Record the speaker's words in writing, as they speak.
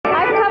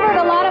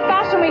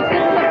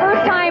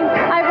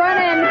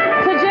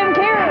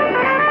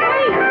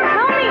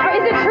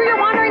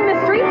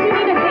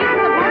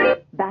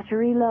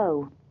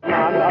go.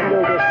 I'm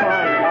doing just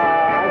fine.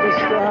 I just,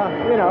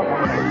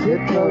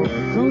 Tiptoe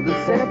through the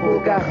sample,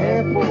 got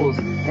handfuls,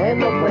 and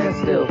no plan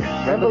still.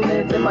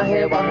 Ramblings in my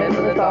head while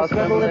handling thoughts,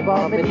 scrambling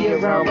many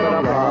around, but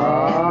I'm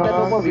lost.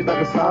 Never worry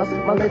about the sauce.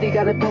 My lady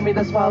got it for me,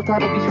 that's why I'll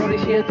title be shorty.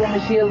 She adore me,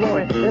 she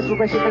alluring.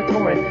 Inspiration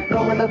victorian.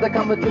 No another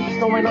competition,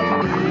 snowing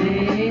up to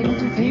me.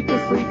 Too deep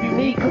to sleep,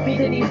 unique. Could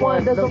beat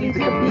anyone, there's no need to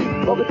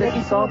compete. But with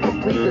every song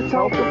complete, the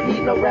tone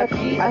complete, no rap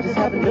sheet. I just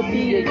happen to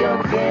be a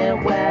young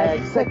gang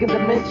wag. Second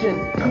dimension,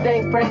 too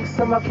dang frank,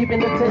 somehow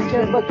keeping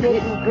attention. But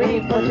getting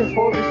green, punching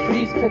forest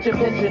trees, pitch a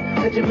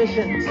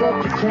mission,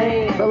 subject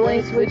change. The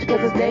lane switch,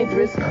 cause it's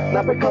dangerous.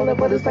 Not recalling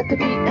what it's like to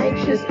be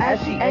anxious.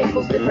 Ashy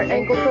ankles, different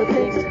angles of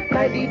things.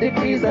 90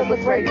 degrees of the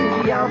right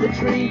to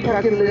geometry.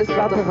 Calculus,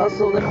 about to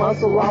hustle and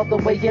muscle all the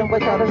way in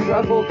without a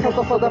struggle.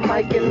 Tussle for the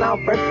mic and I'll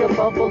burst your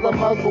bubble. A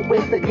muzzle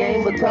with the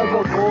game, a tug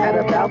of war. At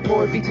a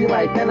balfour, between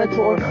life and a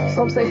tour.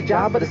 Some say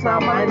job, but it's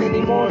not mine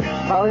anymore.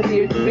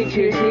 Volunteer to bring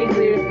cheers, being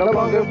clear. No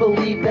longer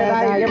believe that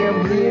I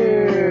am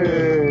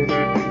here.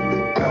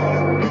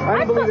 I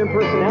don't believe in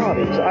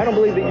personalities. I don't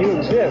believe that you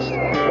exist.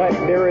 But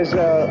there is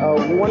a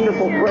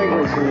wonderful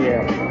fragrance in the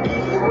air.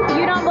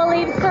 You don't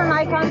believe certain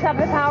icons have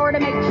the power to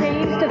make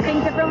change, to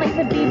think differently,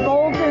 to be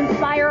bold, to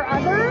inspire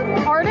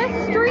others?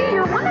 Artistry?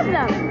 You're one of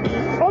them.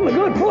 On the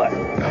good foot.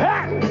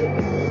 Ha!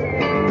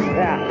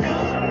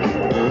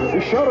 Yeah.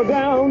 You shut her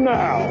down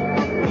now.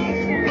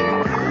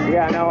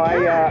 Yeah, no,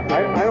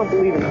 I don't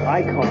believe in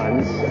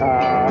icons.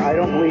 I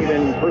don't believe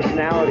in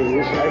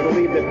personalities. I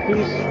believe that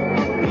peace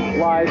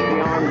lies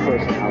beyond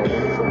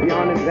personality,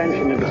 beyond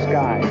invention and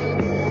disguise,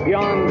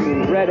 beyond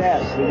the red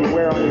S that you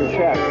wear on your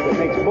chest that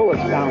makes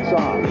bullets bounce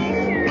off.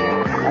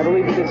 I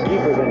believe that it's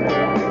deeper than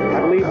that. I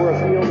believe we're a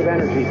field of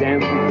energy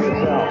dancing for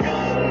itself.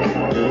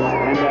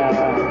 And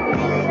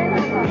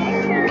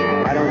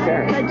I don't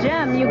care. But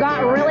Jim, you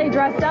got really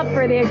dressed up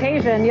for the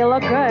occasion. You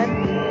look good.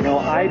 No,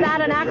 I didn't. Is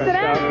that an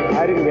accident?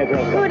 I didn't get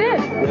dressed up. Who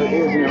did? There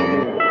is no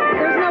me.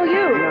 There's no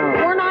you.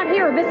 No. We're not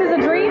here. This is a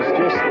dream. It's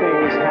just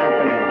things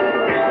happening.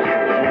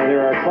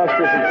 There are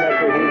clusters of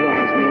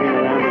tetrahedrons moving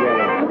around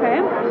together. Okay.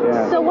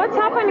 Yeah. So what's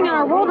happening in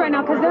our world right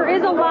now? Because there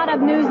is a lot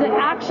of news that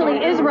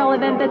actually is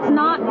relevant that's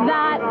not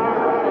that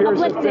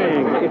Here's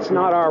uplifting. the thing. It's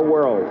not our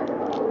world.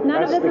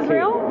 None That's of the this is key.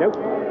 real? Nope.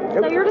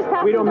 So you're just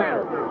passing We don't through.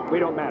 matter. We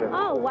don't matter.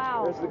 Oh,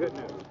 wow. That's the good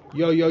news.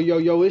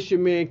 Yo, it's your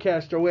man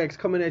Castro X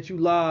coming at you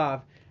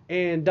live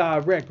and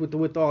direct with the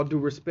With All Due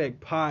Respect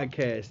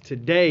podcast.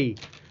 Today,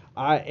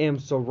 I am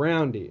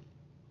surrounded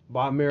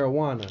by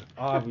marijuana,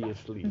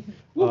 obviously.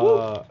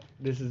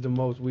 This is the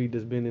most weed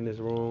that's been in this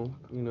room,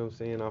 you know what I'm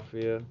saying, I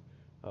feel.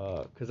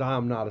 Because I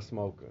am not a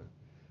smoker,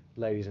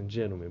 ladies and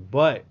gentlemen.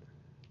 But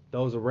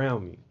those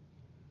around me,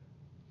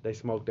 they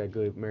smoke that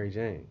good Mary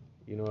Jane,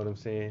 you know what I'm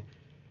saying?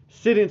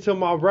 Sitting to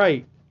my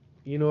right,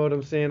 you know what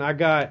I'm saying, I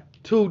got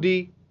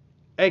 2D,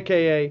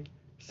 a.k.a.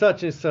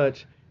 such and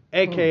such,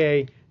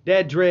 a.k.a.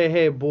 that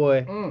dreadhead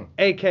boy,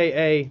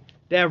 a.k.a.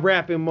 that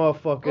rapping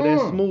motherfucker, that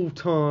smooth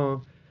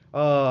tongue,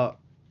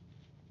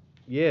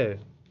 yeah,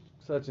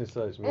 such and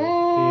such, man. He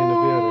in the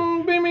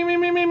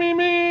building.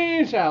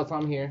 Me. Shouts,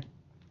 I'm here.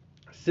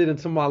 Sitting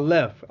to my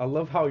left, I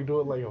love how he do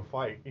it like a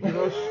fight, you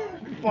know,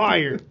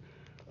 fire.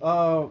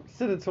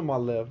 Sitting to my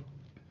left,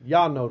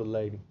 y'all know the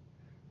lady,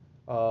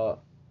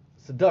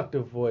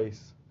 seductive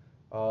voice,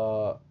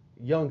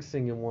 young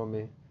singing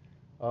woman,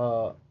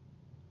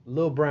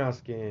 little brown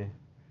skin.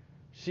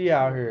 She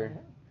out here,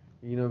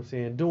 you know what I'm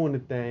saying, doing the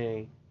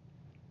thing.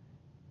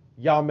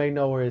 Y'all may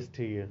know her as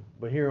Tia,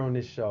 but here on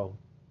this show,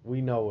 we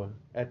know her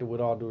at the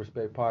With All Due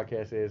Respect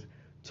podcast as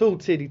Two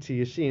Titty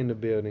Tia. She in the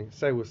building.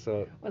 Say what's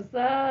up. What's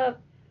up?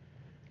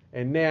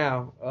 And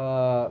now,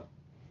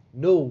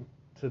 new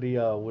to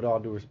the With All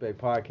Due Respect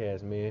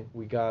podcast, man.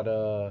 We got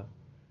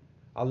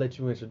I'll let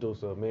you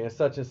introduce her, man.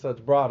 Such and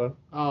such brother.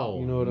 Oh,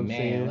 you know what I'm man,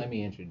 saying? let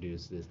me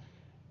introduce this.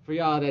 For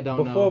y'all that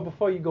don't know.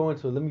 Before you go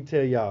into it, let me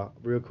tell y'all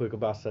real quick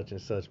about such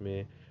and such,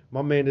 man.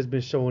 My man has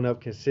been showing up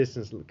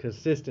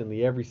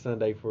consistently every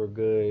Sunday for a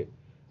good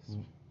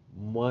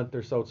month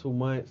or so, 2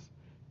 months.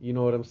 You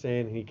know what I'm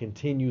saying? He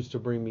continues to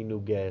bring me new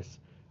guests,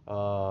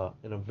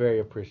 and I'm very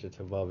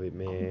appreciative of it,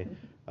 man.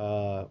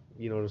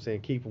 You know what I'm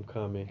saying? Keep them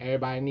coming.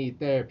 Everybody need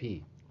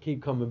therapy.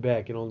 Keep coming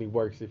back. It only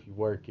works if you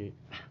work it.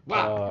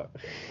 Wow.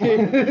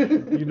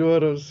 You know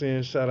what I'm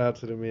saying? Shout out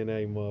to the men,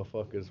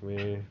 motherfuckers,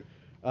 man.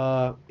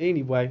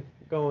 Anyway,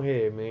 go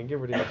ahead, man. Give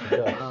her the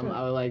introduction.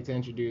 I would like to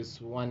introduce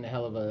one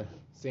hell of a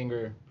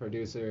singer,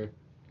 producer,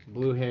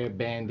 blue hair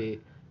bandit,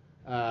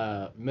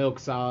 Milk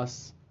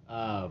Sauce,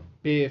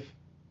 Biff,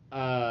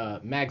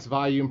 Max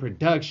Volume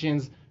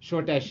Productions.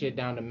 Short that shit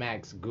down to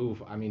Max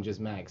Goof. I mean,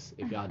 just Max,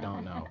 if y'all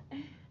don't know.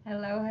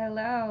 Hello.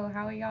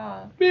 How are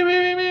y'all? We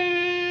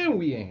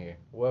in here.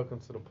 Welcome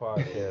to the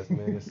podcast,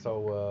 man. It's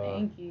so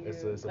Thank you.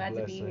 It's a Glad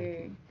blessing. to be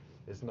here.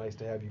 It's nice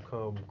to have you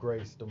come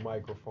grace the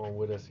microphone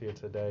with us here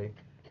today.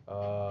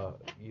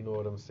 You know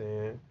what I'm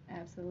saying?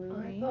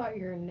 Absolutely. I thought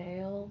your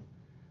nail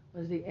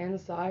was the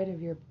inside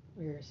of your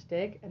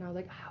stick, and I was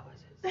like, how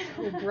is it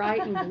so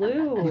bright and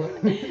blue?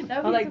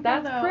 I was like,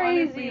 that's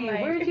crazy.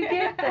 Honestly, Where'd you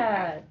get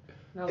that?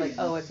 And I was like,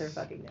 oh, it's her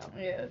fucking nail.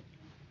 Yeah. Gotta keep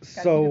it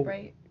So,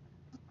 bright.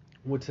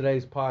 with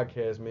today's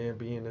podcast, man,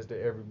 being as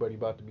that everybody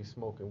about to be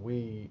smoking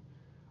weed,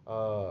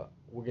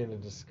 we're going to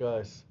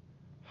discuss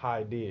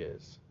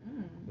Highdeas.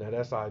 Now,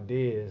 that's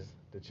ideas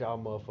that y'all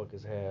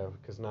motherfuckers have,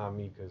 because not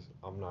me, because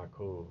I'm not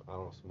cool. I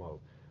don't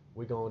smoke.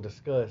 We're going to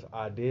discuss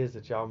ideas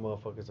that y'all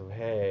motherfuckers have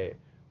had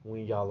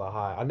when y'all are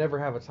high. I never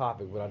have a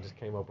topic, but I just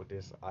came up with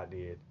this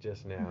idea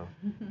just now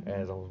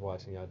as I was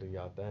watching y'all do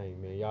y'all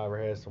thing, man. Y'all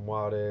ever had some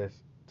wild-ass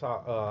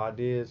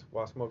ideas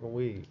while smoking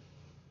weed?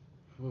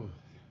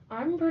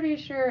 I'm pretty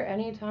sure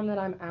anytime that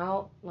I'm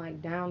out, like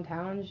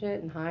downtown and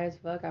shit, and high as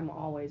fuck, I'm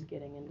always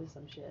getting into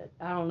some shit.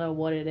 I don't know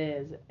what it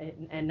is,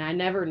 and I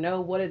never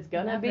know what it's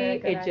gonna Never be. a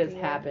good It just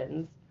idea.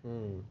 happens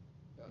Mm.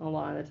 a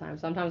lot of the time.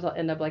 Sometimes I'll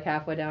end up like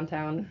halfway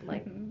downtown,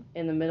 like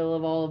in the middle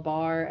of all the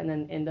bar, and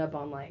then end up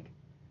on like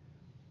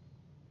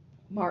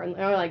Martin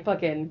or like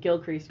fucking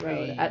Gilcrease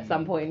Road at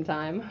some point in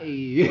time.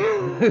 Hey.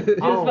 Just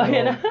don't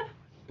fucking. know.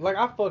 Like,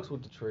 I fucks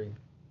with the tree.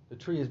 The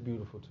tree is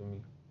beautiful to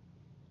me.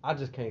 I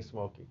just can't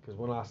smoke it, because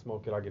when I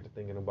smoke it, I get to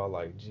thinking about,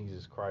 like,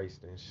 Jesus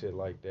Christ and shit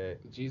like that.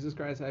 Jesus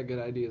Christ had good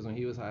ideas when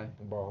he was high.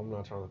 Bro, I'm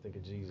not trying to think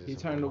of Jesus. He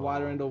turned the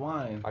water into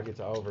wine. I get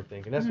to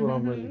overthink, and that's what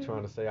I'm really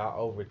trying to say. I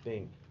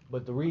overthink.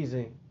 But the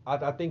reason,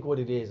 I think what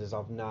it is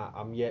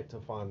I'm yet to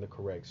find the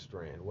correct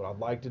strand. What I'd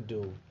like to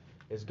do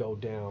is go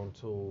down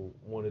to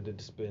one of the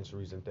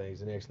dispensaries and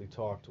things and actually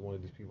talk to one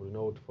of these people to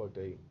know what the fuck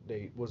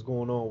they what's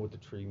going on with the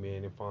tree,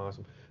 man, and find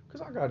some,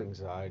 because I got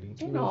anxiety.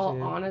 In know what I'm all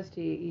saying?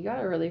 honesty, you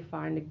gotta really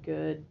find a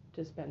good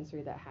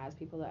dispensary that has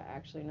people that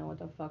actually know what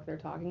the fuck they're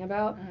talking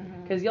about.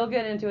 Because you'll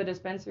get into a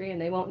dispensary and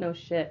they won't know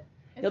shit.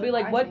 It's You'll be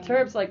like, "What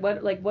terps?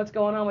 surprising. What's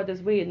going on with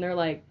this weed?" And they're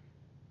like,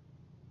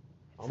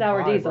 I'm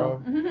 "Sour high, diesel."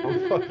 bro.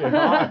 I'm fucking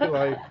high.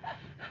 Like,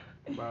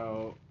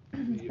 Bro,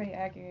 It's pretty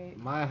accurate.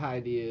 my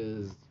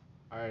ideas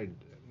are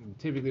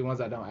typically ones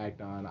I don't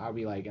act on. I'll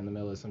be like in the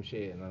middle of some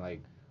shit and then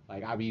like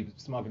I'll be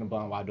smoking a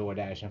blunt while door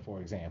dashing, for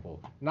example.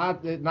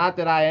 Not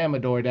that I am a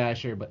door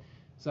dasher, but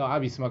so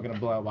I'll be smoking a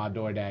blunt while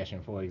door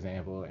dashing, for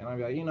example, and I'll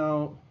be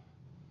like,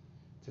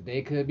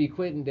 today could be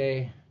quitting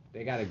day.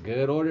 They got a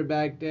good order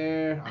back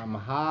there. I'm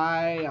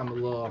high. I'm a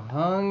little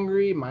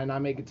hungry. Might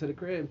not make it to the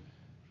crib.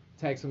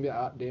 Text them,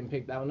 didn't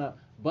pick that one up,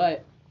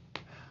 but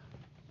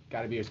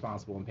gotta be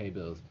responsible and pay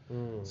bills.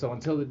 So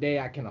until the day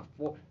I can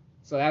afford.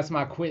 So that's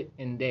my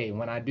quitting day.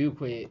 When I do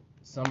quit,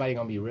 somebody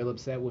gonna be real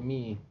upset with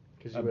me.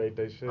 because you ate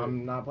that shit.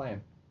 I'm not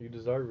playing. You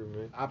deserve it,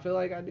 man. I feel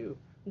like I do.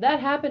 That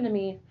happened to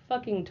me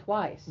fucking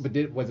twice. But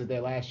was it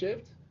their last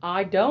shift?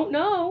 I don't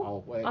know.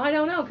 Oh, wait. I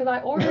don't know, because I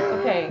ordered,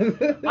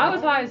 okay. I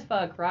was high as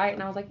fuck, right?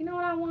 And I was like, you know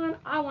what I want?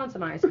 I want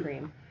some ice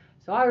cream.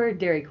 So I ordered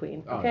Dairy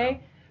Queen, Oh, okay? no.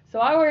 So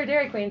I ordered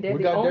Dairy Queen. They're We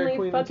the got Dairy only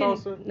Queen in fucking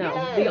Tulsa? no,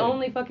 Yeah. the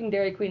only fucking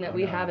Dairy Queen that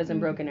we no. have is in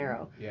Broken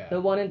Arrow. Yeah.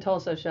 The one in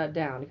Tulsa shut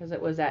down because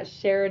it was at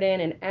Sheridan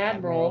and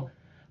Admiral.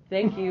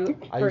 Thank you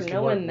I for used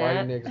to work knowing right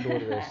that. next door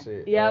to that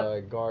shit.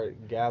 Yep.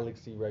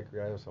 Galaxy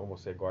Recreation. I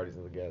almost said Guardians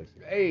of the Galaxy.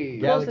 Hey.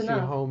 Close Galaxy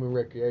enough. Home and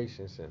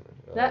Recreation Center.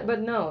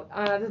 But no,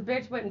 this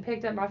bitch went and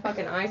picked up my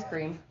fucking ice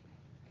cream,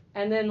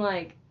 and then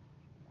like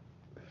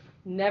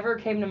never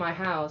came to my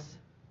house,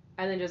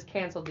 and then just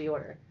canceled the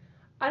order.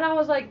 And I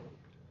was like,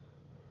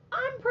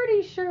 I'm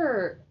pretty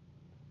sure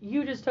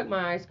you just took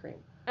my ice cream.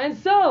 And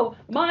so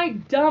my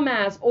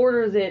dumbass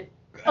orders it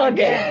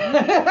again.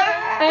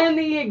 And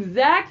the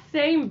exact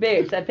same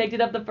bitch that picked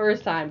it up the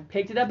first time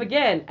picked it up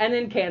again and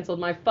then canceled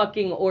my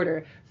fucking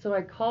order. So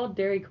I called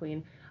Dairy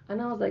Queen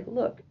and I was like,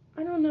 look,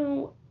 I don't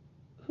know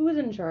who is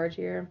in charge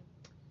here,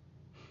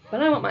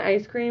 but I want my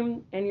ice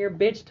cream and your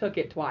bitch took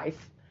it twice.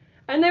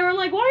 And they were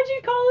like, why'd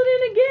you call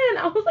it in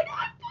again? I was like,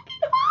 I'm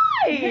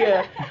fucking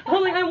high. I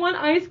was like, I want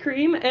ice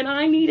cream and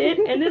I need it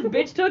and this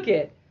bitch took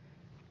it.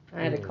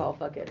 I had to call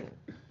fucking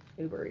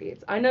Uber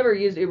Eats. I never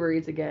used Uber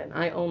Eats again.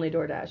 I only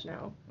DoorDash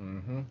now.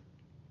 Mm-hmm.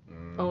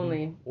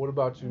 Only. What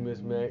about you, Miss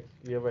Mac?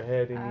 You ever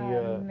had any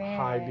Man.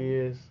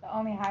 ideas? The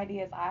only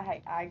ideas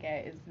I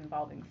get is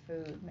involving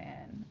food,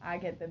 man. I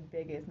get the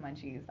biggest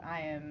munchies. I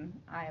am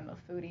a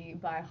foodie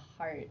by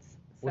heart.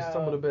 What's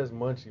some of the best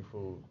munchie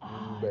food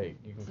you bake?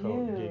 You can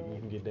dude. you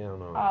can get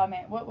down on. Oh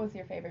man, what was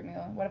your favorite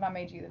meal? What have I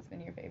made you that's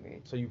been your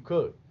favorite? So you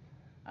cook.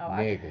 Oh,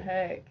 I Nigga.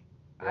 cook.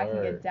 I can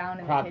Word. get down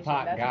in the Crock kitchen.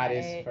 pot That's my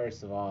goddess, it.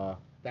 first of all.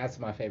 That's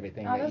my favorite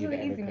thing Oh, that those you've are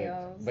the ever easy cooked.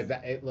 meals.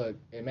 But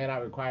it may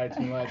not require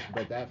too much,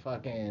 but that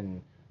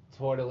fucking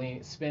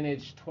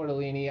spinach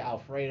tortellini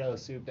Alfredo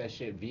soup, that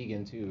shit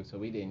vegan too. So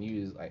we didn't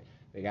use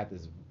they got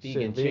this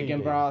vegan Shit, chicken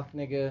vegan. broth,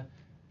 nigga.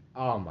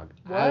 Oh my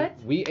What?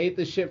 we ate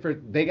the shit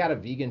they got a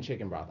vegan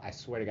chicken broth. I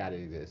swear to God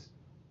it exists.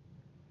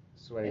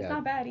 Swear to It's God.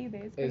 not bad either.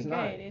 It's pretty It's good.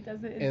 not. It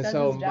does it. And does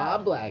so its my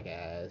job. black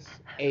ass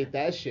ate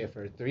that shit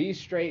for 3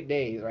 straight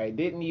days, right?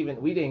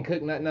 We didn't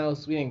cook nothing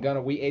else. We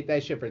ate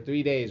that shit for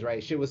 3 days,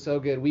 right? Shit was so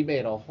good. We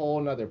made a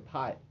whole nother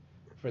pot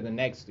for the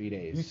next 3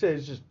 days. You said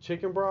it's just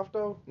chicken broth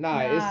though?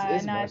 Nah,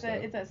 it's more it's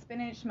stuff. a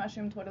spinach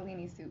mushroom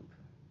tortellini soup.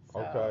 So,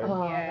 Okay.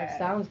 Oh, yeah. that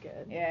sounds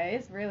good. Yeah,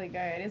 it's really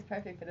good. It's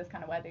perfect for this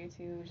kind of weather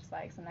too. Just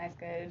like some nice,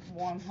 good,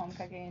 warm home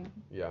cooking.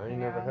 Yeah, I ain't you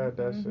never know? had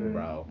that shit.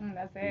 Bro.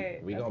 That's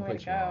it. We That's gonna the way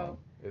put to you go. on.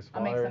 It's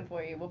I'll make fire. some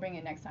for you. We'll bring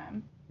it next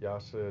time. Y'all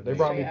should. They Yeah.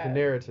 brought me Yeah.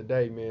 Panera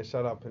today, man.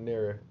 Shout out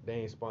Panera. They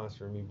ain't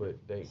sponsoring me, but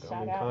I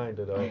Shout mean, out.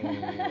 kinda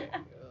though.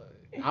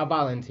 I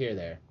volunteer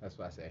there. That's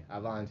what I say.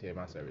 I volunteer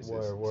my services.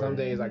 Word. Some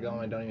days I go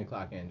and don't even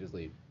clock in, just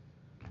leave.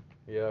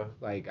 Yeah.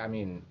 Like, I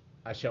mean,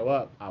 I show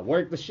up, I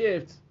work the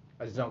shift,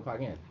 I just don't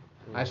clock in.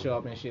 I show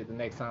up and shit the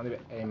next time. They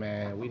be, hey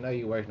man, we know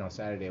you working on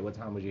Saturday. What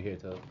time was you here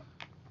till?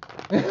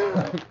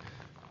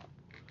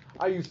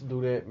 I used to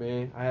do that,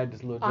 man. I had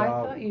this little I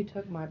job. thought you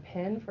took my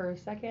pen for a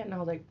second, and I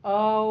was like,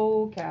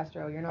 "Oh,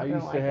 Castro, you're not I gonna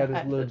used like to have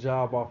that." this little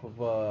job off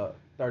of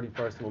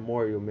 31st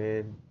Memorial,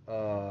 man.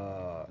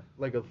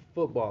 Like a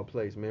football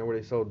place, man, where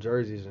they sold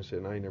jerseys and shit.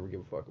 And I ain't never give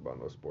a fuck about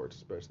no sports,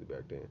 especially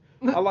back then.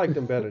 I like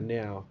them better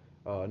now.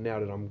 Now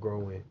that I'm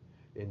growing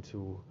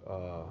into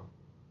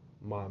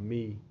my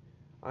me,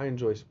 I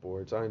enjoy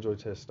sports. I enjoy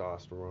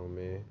testosterone,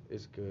 man.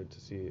 It's good to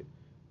see it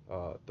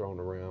thrown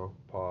around.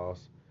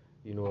 Pause.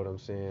 You know what I'm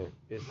saying?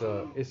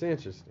 It's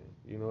interesting.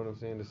 You know what I'm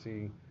saying? To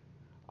see.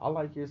 I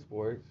like your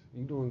sports.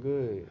 You doing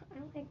good.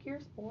 I like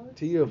your sports.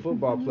 T, you a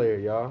football player,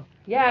 y'all.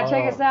 Yeah,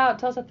 check us out.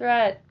 Tell us a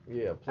threat.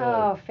 Yeah,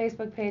 Oh, plug.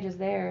 Facebook page is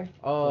there.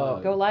 Oh,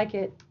 Go like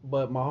it.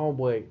 but my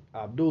homeboy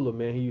Abdullah,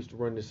 man, he used to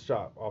run this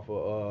shop off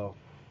of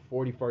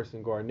 41st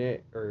and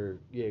Garnett,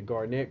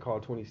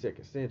 called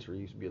 22nd Century.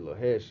 It used to be a little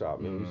head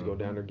shop, man. We used to go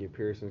down there, get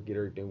piercings, get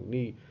everything we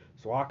need.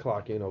 So I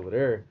clock in over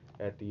there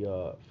at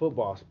the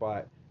football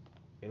spot,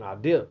 and I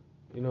dip.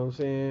 You know what I'm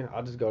saying?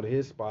 I just go to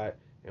his spot.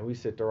 And we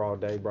sit there all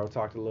day, bro,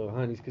 talk to little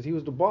honeys, because he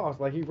was the boss.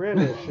 Like, he ran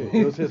that shit.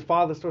 It was his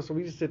father's store, so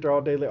we just sit there all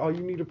day, like, oh,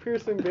 you need a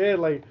piercing,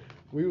 man? Like,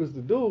 we was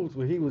the dudes,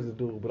 but he was the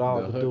dude, but I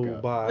was the dude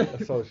by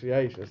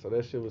association. So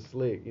that shit was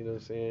slick, you know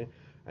what I'm saying?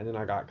 And then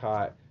I got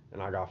caught,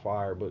 and I got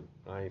fired, but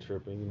I ain't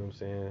tripping, you know what I'm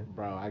saying?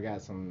 Bro, I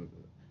got some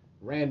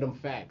random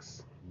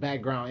facts,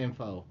 background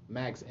info,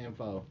 max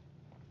info.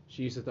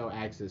 She used to throw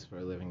axes for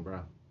a living,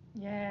 bro.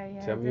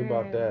 Yeah. Tell I me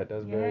about did. that.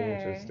 That's very Yeah.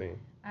 interesting.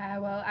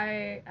 Well,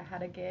 I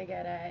had a gig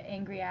at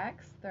Angry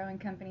Axe throwing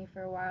company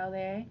for a while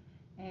there,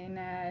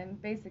 and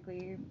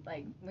basically,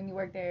 like, when you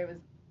worked there, it was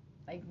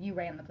like you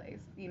ran the place.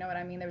 You know what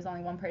I mean? There was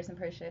only one person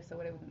per shift, so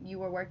when you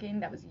were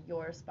working, that was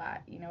your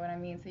spot. You know what I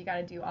mean? So you got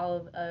to do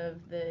all of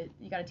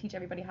you got to teach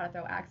everybody how to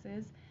throw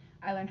axes.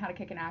 I learned how to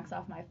kick an axe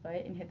off my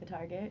foot and hit the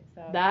target.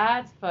 So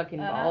That's fucking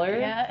baller.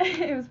 Yeah,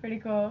 it was pretty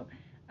cool.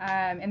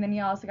 And then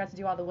you also got to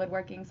do all the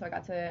woodworking, so I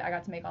got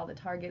to make all the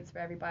targets for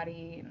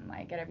everybody and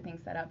like get everything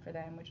set up for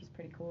them, which was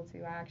pretty cool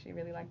too. I actually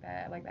really like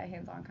that. I like that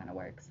hands-on kind of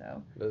work.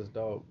 So That's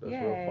dope. That's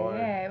yeah, real fire.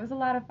 yeah, it was a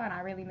lot of fun. I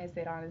really miss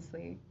it,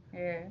 honestly.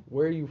 Yeah.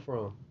 Where are you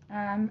from?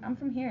 I'm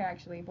from here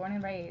actually, born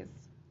and raised.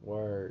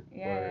 Word.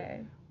 Yeah.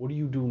 Word. What do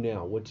you do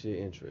now? What's your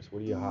interests?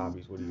 What are your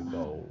hobbies? What are your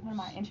goals? What are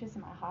my interests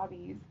and my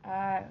hobbies?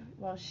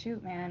 Well,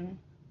 shoot, man.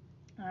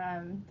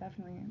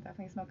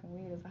 Definitely smoking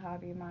weed is a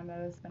hobby of mine that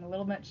I spend a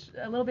little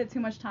bit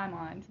too much time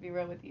on, to be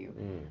real with you.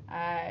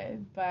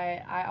 But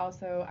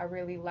I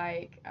really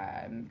like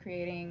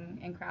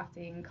creating and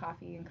crafting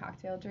coffee and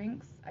cocktail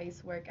drinks. I used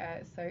to work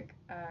at Cirque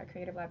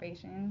Creative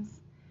Libations,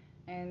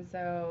 and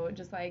so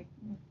just like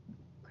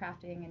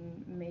crafting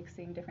and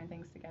mixing different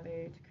things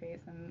together to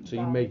create some. So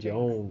you bomb make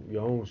drinks.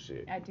 your own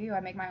shit. I do. I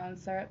make my own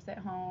syrups at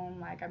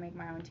home. Like I make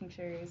my own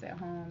tinctures at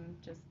home.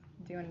 Just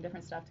doing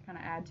different stuff to kind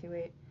of add to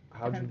it.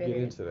 How'd you get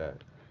into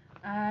that?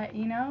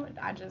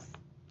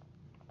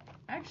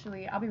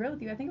 Actually, I'll be real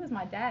with you. I think it was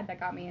my dad that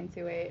got me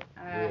into it.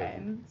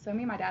 Really? So me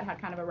and my dad had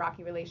kind of a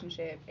rocky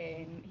relationship,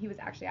 and he was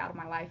actually out of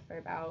my life for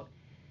about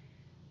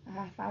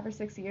 5 or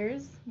 6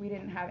 years. We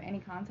didn't have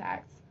any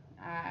contact.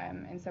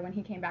 And so when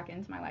he came back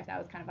into my life, that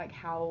was kind of like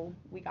how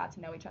we got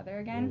to know each other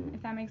again,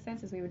 if that makes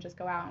sense, is we would just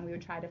go out and we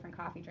would try different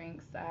coffee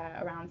drinks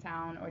around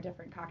town or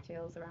different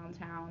cocktails around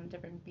town,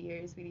 different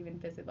beers. We'd even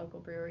visit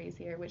local breweries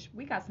here, which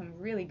we got some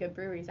really good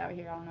breweries out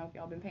here. I don't know if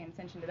y'all been paying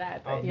attention to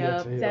that, but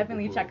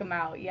definitely check them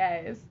out.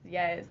 Yes.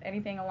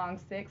 Anything along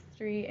 6th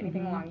Street,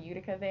 anything along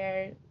Utica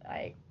there,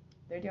 like,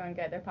 they're doing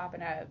good. They're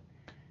popping up.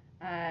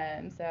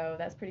 So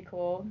that's pretty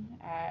cool.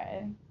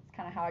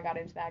 Kind of how I got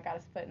into that. Got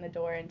us foot in the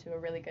door into a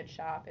really good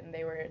shop, and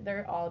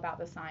they're all about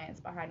the science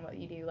behind what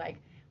you do. Like,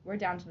 we're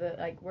down to the,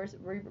 like, we're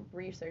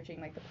researching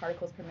like the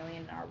particles per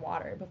million in our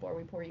water before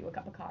we pour you a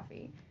cup of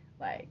coffee,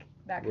 like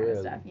that kind of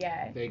stuff.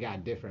 Yeah. They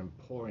got different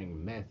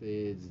pouring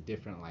methods,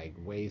 different like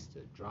ways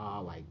to draw,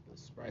 like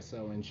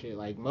espresso and shit.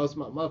 Like most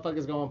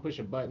motherfuckers go and push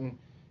a button,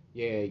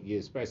 yeah,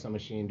 your espresso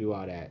machine do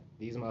all that.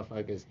 These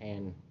motherfuckers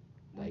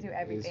do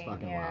everything. It's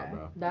fucking wild,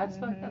 bro. That's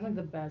like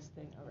the best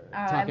thing ever.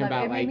 I love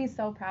it. It made me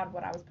so proud of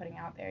what I was putting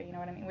out there. You know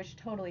what I mean? Which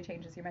totally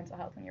changes your mental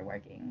health when you're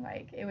working.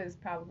 Like, it was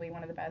probably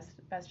one of the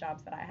best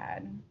jobs that I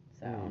had.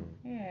 So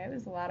yeah, it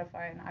was a lot of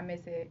fun. I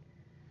miss it.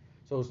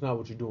 So it's not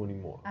what you do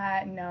anymore?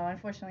 No,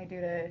 unfortunately,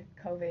 due to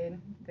COVID,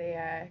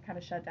 they kind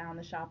of shut down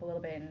the shop a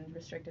little bit and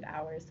restricted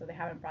hours, so they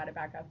haven't brought it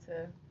back up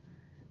to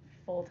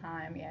full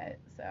time yet.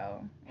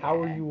 So. How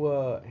are yeah.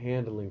 you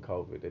handling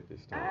COVID at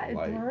this time?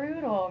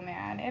 Brutal,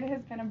 man. It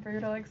has been a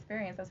brutal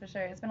experience, that's for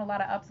sure. It's been a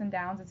lot of ups and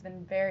downs. It's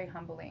been very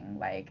humbling.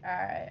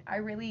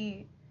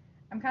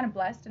 I'm kind of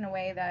blessed in a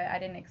way that I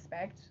didn't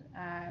expect.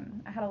 I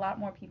had a lot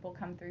more people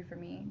come through for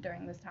me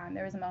during this time.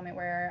 There was a moment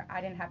where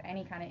I didn't have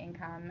any kind of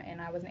income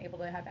and I wasn't able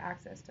to have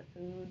access to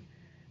food.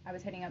 I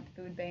was hitting up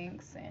food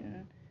banks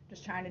and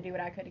just trying to do what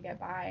I could to get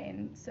by.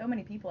 And so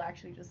many people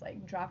actually just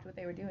like dropped what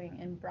they were doing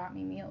and brought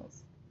me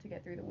meals to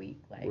get through the week.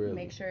 Like Really?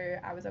 make sure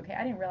I was okay.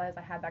 I didn't realize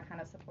I had that kind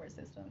of support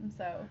system.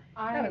 So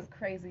that was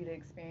crazy to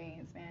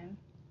experience, man.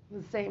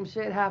 The same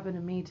shit happened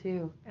to me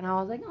too, and I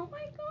was like, oh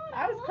my god.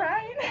 I was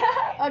crying,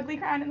 ugly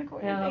crying in the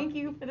corner. Yeah. Thank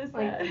you for this.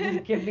 Like,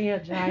 just give me a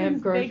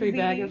giant grocery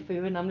bag of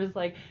food, and I'm just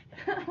like,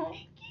 thank you.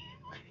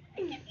 you. I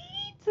can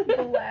eat.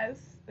 Bless.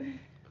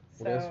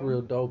 So, Well, that's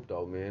real dope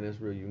though, man.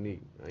 That's real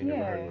unique. I ain't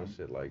never heard Yeah. no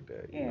shit like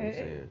that. You know what I'm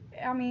saying?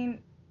 I mean,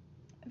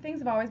 things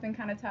have always been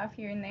kind of tough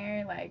here and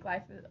there. Like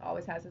life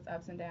always has its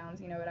ups and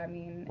downs. You know what I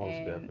mean? Most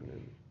and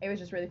definitely. it was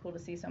just really cool to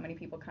see so many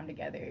people come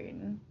together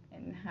and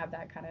have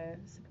that kind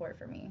of support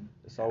for me.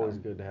 It's always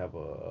good to have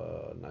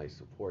a nice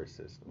support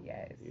system.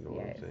 Yes. You know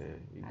what I'm yes.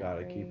 saying? You I gotta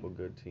agree. keep a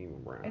good team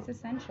around. It's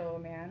essential,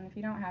 man. If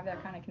you don't have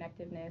that kind of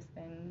connectiveness,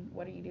 then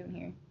what are you doing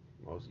here?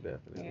 Most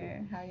definitely.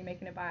 Yeah. How are you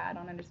making it by? I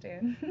don't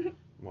understand.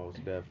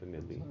 Most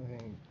definitely. I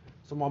think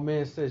So my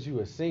man says you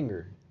a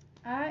singer.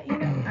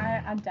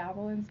 I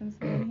dabble in some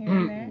singing here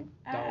and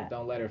there.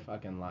 don't let her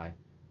fucking lie.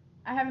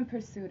 I haven't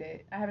pursued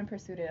it. I haven't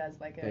pursued it as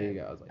like There you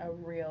go. I was like, a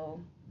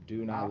real.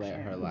 do not let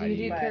her option. lie. Do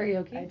you do But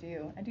karaoke? I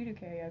do. I do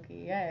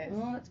karaoke. Yes.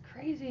 Well, it's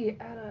crazy.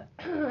 At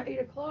 8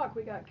 o'clock,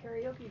 we got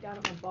karaoke down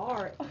at my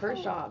bar at the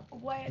First Shop.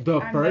 What? The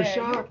I'm First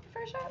there. You Shop? work at the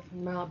First Shop?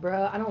 No,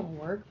 bro, I don't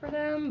work for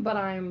them, but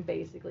I'm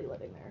basically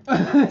living there.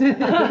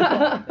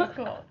 That's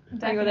cool.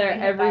 I go there Definitely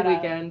hit every that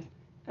up. weekend.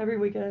 Every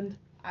weekend.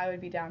 I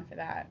would be down for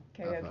that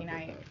fuck karaoke with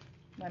night.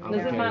 Let me I'm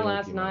This a is know. my karaoke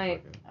last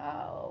night. motherfucker.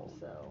 Oh.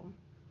 So,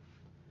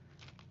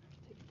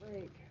 take a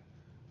break.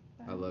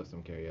 I love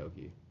some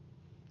karaoke.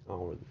 I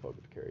don't really fuck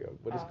with karaoke,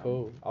 but it's Oh.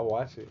 cool. I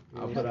watch it.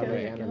 I'll Yeah. put on an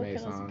Karaoke. anime Look at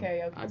some song.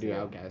 karaoke I do too.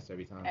 Outcast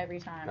every time. Every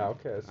time.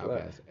 Outcast.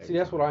 Outcast See, every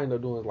that's time. what I end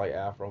up doing is like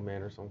Afro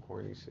Man or some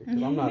corny shit.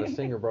 Cause I'm not a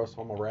singer, bro,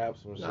 so I'm gonna rap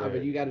some shit. Nah,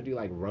 but you gotta do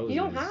like roses.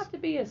 You don't have to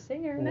be a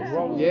singer. No.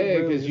 Roses, Yeah,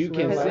 really, because you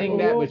can smell like- sing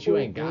that, but you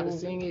ain't gotta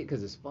sing it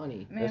because it's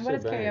funny. Man, That what shit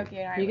is bang. karaoke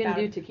night You can without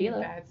do a few tequila.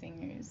 bad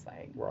singers?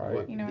 Like,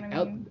 Right. you know what I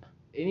El- mean?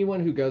 Anyone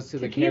who goes to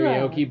the Tequila.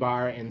 karaoke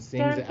bar and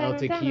sings Dun, El dun,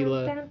 dun,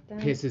 Tequila dun, dun.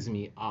 pisses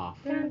me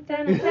off. Dun,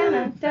 dun, dun,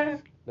 dun,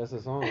 dun, That's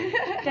a song.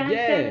 dun,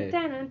 Yeah.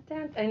 dun, dun,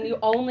 dun, and you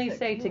only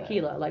say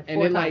tequila like 4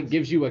 And it times. like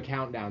gives you a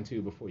countdown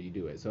too before you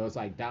do it. So it's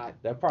like dot.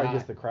 That probably dot,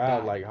 gets the crowd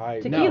dot. like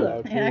hype. Tequila.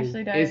 It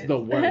actually does. It's the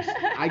worst.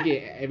 I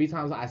get every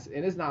time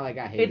and it's not like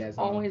I hate that It's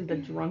song. always the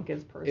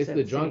drunkest person. It's the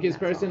singing drunkest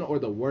that person song. or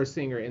the worst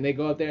singer, and they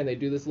go up there and they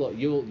do this little.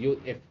 You'll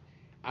if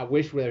I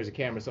wish where there's a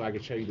camera so I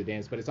could show you the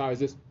dance, but it's always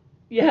this.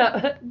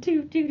 Yeah.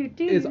 do, do, do,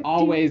 do, It's do,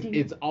 always do.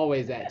 it's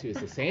always that too. It's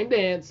the same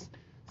dance,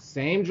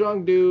 same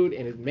drunk dude,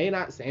 and it may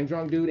not same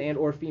drunk dude and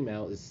or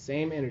female. It's the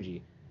same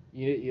energy.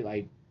 You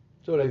like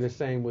So they're the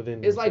same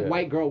within. it's like themselves.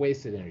 white girl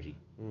wasted energy.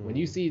 Mm. When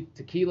you see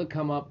tequila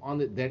come up on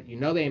that you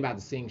know they ain't about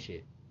to sing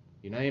shit.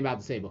 You know they ain't about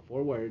to say but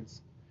 4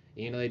 words.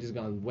 And you know they just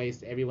gonna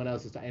waste everyone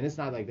else's time. And it's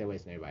not like they're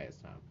wasting everybody's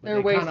time. But They're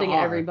they kinda wasting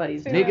are.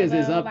 everybody's time. Niggas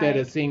is Though, up there to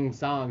like- sing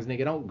songs.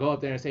 Nigga, don't go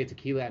up there and say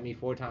tequila at me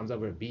 4 times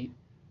over a beat.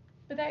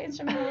 But that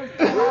instrumental is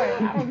so hard.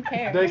 I don't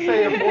care. They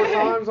say it 4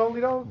 times only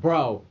though.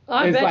 Bro,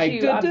 I it's bet like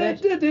you, I bet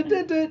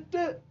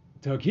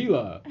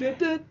tequila.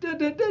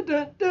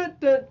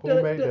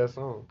 Who made that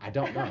song? I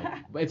don't know.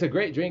 But it's a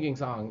great drinking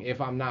song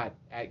if I'm not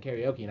at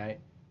karaoke night.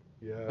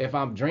 Yeah. If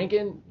I'm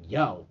drinking,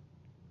 yo.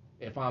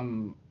 If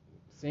I'm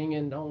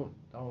singing, don't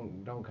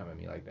come at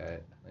me like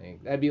that.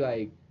 Like, that'd be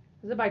like,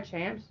 Is it by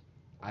Champs?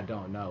 I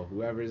don't know.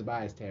 Whoever is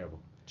by is terrible.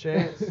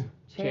 Chance.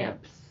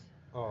 Champs.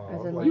 Oh,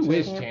 As in like You like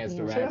wish champion. Chance the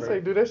Chance rapper. say,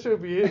 dude, that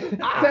should be it.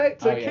 Oh,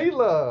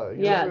 Tequila. You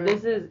know Yeah, what I'm saying?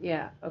 this is,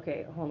 yeah.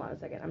 Okay, hold on a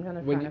second. I'm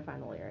trying When to you-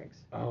 find the lyrics.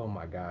 Oh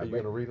my Are god. you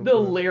gonna read them? The to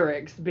us?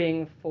 lyrics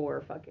being 4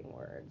 fucking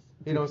words.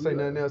 He don't say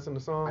nothing else in the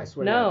song. I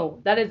swear. No,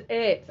 that is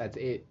it. That's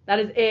it. That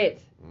is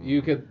it.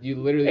 You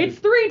literally. It's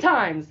 3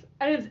 times,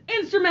 and it's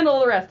instrumental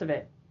the rest of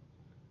it.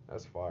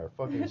 That's fire.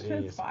 Fucking That's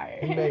genius. fire.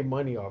 He made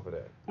money off of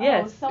that.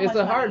 Yes. so it's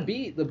much a hard money.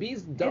 beat. The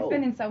beat's It's dope.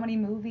 been in so many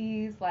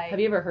movies. Like, Have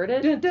you ever heard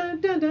it?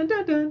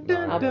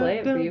 I'll play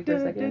it for you for a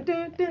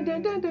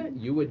second.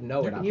 You would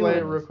know You it. can I play it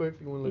promise. real quick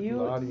if you want to let You-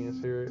 the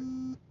audience hear it.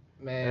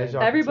 Man. As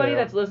y'all- Everybody tell.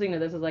 that's listening to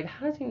this is like,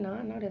 how does he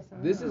not know this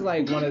song? This is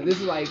like one of. This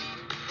is like.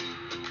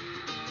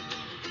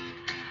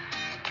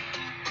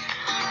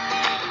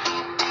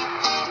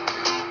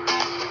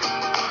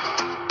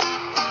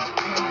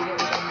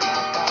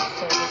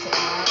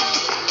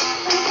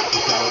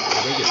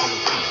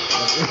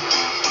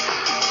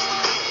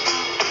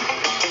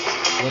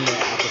 When they're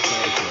at the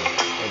fair show,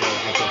 or they're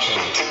at the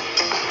fair.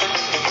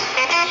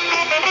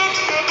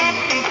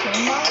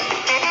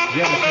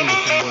 You haven't seen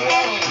this anymore.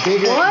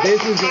 Bigger. What?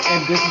 This is. Stop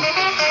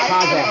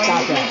that.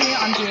 Stop that.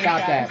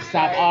 Stop that.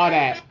 Stop all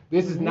that.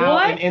 This is now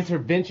What? an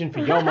intervention for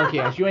your monkey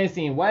ass. You ain't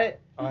seen what?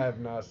 I have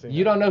not seen.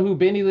 You don't know who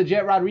Benny the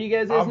Jet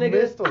Rodriguez is, I've nigga?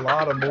 missed a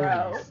lot of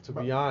Bro. movies, to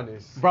be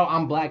honest. Bro,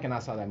 I'm black and I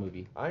saw that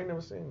movie. I ain't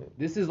never seen it.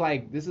 This is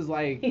like.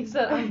 He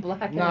said I'm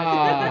black.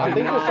 Nah, I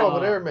think it's nah. over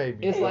there,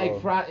 maybe. It's bro.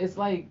 like it's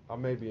like, I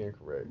may be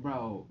incorrect.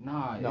 bro,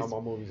 nah. No, it's, my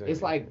movies ain't.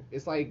 it's like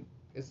it's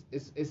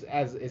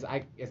as Give me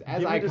the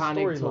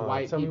iconic to storyline.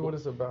 white Tell people. me what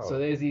it's about. So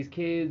there's these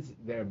kids.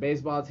 They're a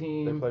baseball They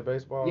team. play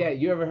baseball. Yeah,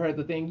 you ever heard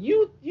the thing?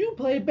 You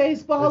play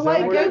baseball Is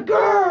that like where a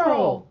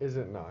girl. Is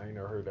it? No, I ain't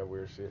never heard that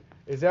weird shit.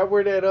 Is that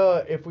where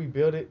that if we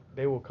build it,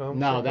 they will come?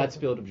 No, shit that's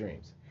comes? Field of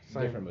Dreams.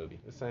 Same. Different movie.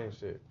 The same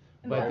shit.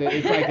 But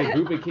it's like a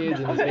group of kids,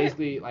 and it's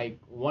basically like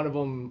one of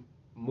them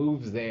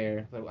moves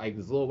there. Like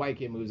this little white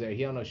kid moves there.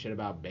 He don't know shit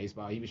about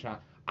baseball. He was trying.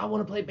 I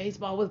want to play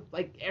baseball with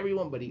like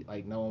everyone, but he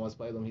like no one wants to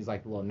play with him. He's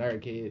like the little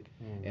nerd kid.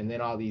 And then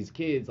all these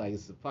kids, like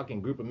it's a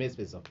fucking group of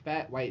misfits. A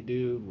fat white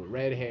dude with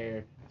red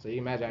hair. So you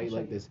can imagine how he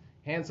like this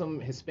handsome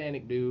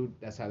Hispanic dude.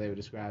 That's how they would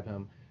describe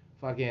him.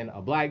 Fucking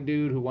a black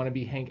dude who want to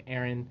be Hank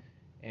Aaron,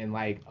 and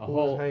like a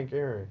whole Hank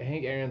Aaron.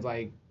 Hank Aaron's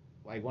like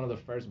one of the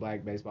first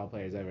black baseball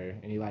players ever,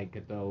 and he like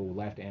could throw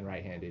left and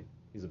right-handed.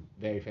 He's a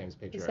very famous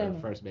picture of a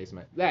first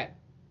baseman. That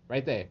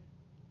right there.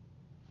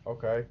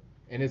 Okay.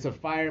 And it's a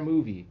fire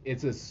movie.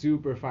 It's a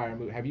super fire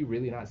movie. Have you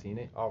really not seen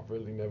it? I've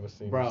really never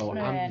seen Bro,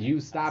 Man. you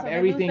stop So they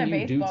everything lose their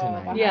you do baseball tonight.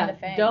 behind Yeah, the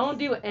fence, don't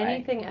do right?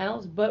 anything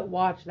else but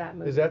watch that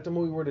movie. Is that the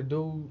movie where the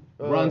dude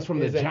Runs from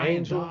the is an giant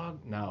angel? dog?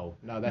 No,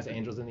 that's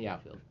Angels in the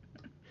Outfield.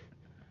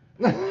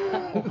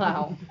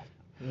 Wow.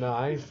 No,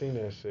 I ain't seen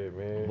that shit,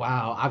 man.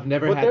 Wow, I've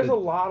never But had there's the... a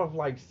lot of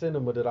like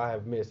cinema that I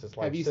have missed. It's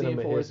like Have you seen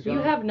cinema Forrest history. You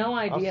Gump? have no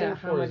I've idea seen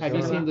how Forrest much Have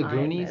you Gump. seen The cinema I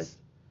Goonies? missed.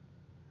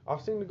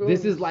 I've seen the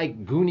Goonies. This is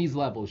like Goonies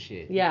level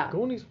shit. Yeah.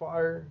 Goonies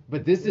fire.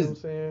 But this You know is... what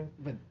I'm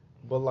saying?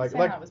 But like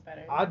Sandlot was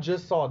better. I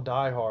just saw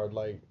Die Hard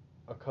like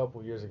a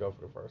couple years ago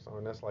for the first time,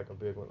 and that's like a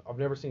big one. I've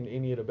never seen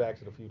any of the Back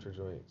to the Future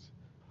joints.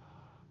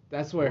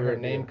 that's where her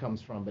Weird, name yeah.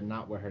 comes from, but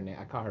not where her name...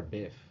 I call her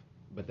Biff,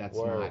 but that's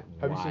Word. not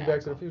Have you why seen I Back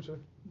to call- the Future?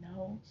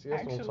 No, See,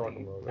 that's actually. what I'm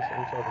talking about. That's what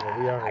I'm talking about.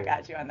 We out I here.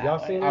 got you on that Y'all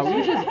one. seen Are that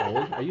we shit? just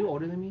old? Are you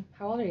older than me?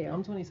 How old are you?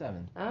 I'm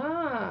 27.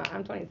 Ah,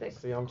 I'm 26.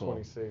 See, I'm Cool.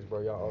 26,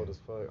 bro. Y'all old as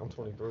fuck. I'm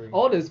 23.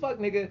 Old as fuck,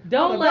 nigga.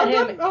 Don't let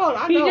him.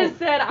 I He know. just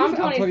said, He I'm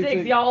said,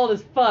 26, y'all old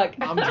as fuck.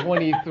 I'm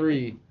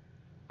 23.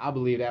 I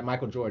believe that.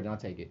 Michael Jordan, I'll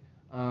take it.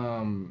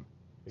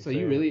 So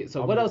you really...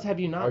 So what else have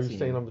you not Are you seen?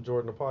 saying I'm the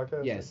Jordan of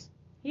podcast? Yes.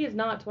 He is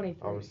not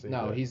 23. I would see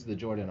No, that. he's the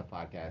Jordan of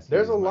podcast.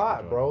 There's He's a Michael lot,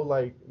 Jordan. bro.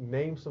 Like,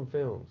 name some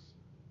films.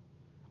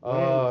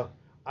 Well-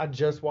 I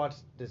just watched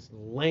this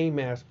lame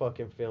ass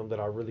fucking film that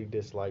I really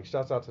dislike.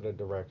 Shouts out to the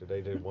director.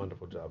 They did a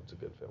wonderful job. It's a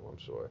good film, I'm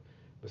sure.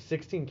 But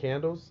 16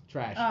 Candles?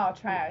 Trash. Oh,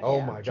 trash. Oh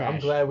yeah. my god. Trash. I'm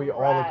glad we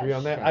all agree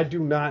on that. Trash. I do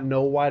not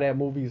know why that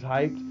movie's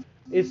hyped.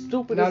 It's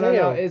stupid No, as no,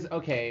 hell. no. It's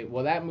okay.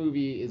 Well, that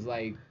movie is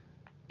like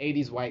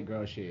 80s white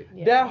girl shit.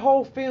 Yeah. That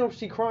whole film,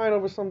 she crying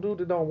over some dude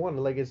that don't want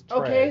her. Like, it's trash.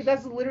 Okay,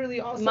 that's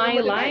literally all. My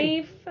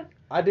life.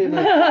 I didn't.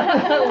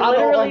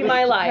 Literally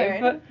my life.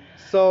 Heard.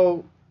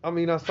 So, I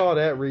mean, I saw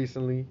that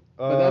recently.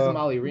 But that's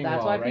Molly Ringwald,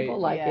 That's why right? people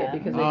like Yeah. it,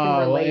 because they Oh, can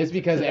well, relate it's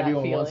because to that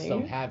everyone wants to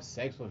feeling. have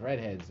sex with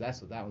redheads.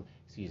 That's what that one.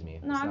 Excuse me.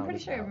 No, It's I'm not pretty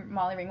what sure it's about.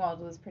 Molly Ringwald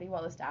was pretty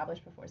well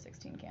established before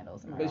 16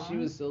 Candles. Am I But wrong? she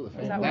was still the Was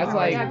fan. that That's what-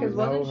 like yeah, because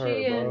wasn't know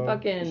she her, in bro.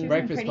 fucking... She was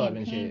Breakfast in Pretty Club in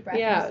and Pink, shit. Breakfast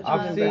Yeah, Club.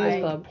 I've in seen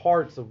Breakfast Club.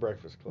 parts of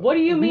Breakfast Club. What do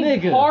you mean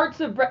Nigga. parts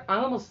of... I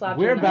almost slapped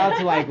you We're in the about head.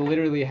 to like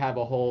literally have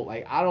a whole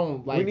like I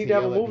don't like. We need to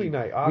have a yell at movie people.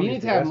 night, We obviously.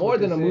 need to have That's more what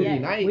than a this movie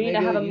is. night. We need to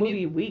nigga. have a You movie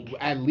need- week.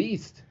 at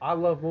least. I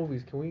love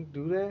movies. Can we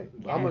do that?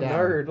 I'm a down.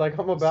 nerd. Like,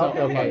 I'm about So,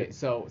 that. okay, Like,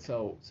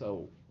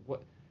 so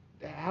what?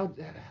 How?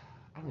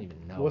 I don't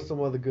even know. what's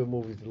some other good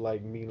movies that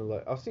like mean a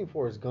lot? I've seen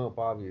Forrest Gump,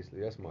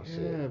 obviously. That's my shit.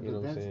 Yeah, You know but what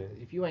I'm that's, saying?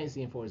 if you ain't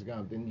seen Forrest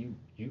Gump, then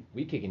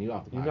we kicking you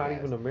off the podcast. You're not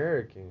even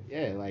American.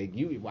 Yeah, like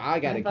you. Well, I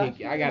gotta thought kick.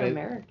 you I were gotta.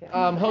 American.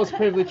 Host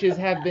privileges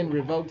have been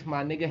revoked.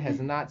 My nigga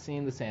has not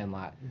seen The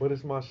Sandlot. But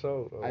it's my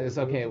show. Though. It's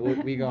okay.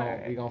 We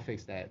gonna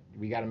fix that.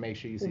 We gotta make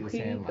sure you see The We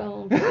Sandlot.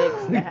 gonna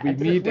fix that. we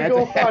need We're that.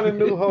 gonna to find a happen.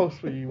 new host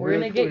for you. We're real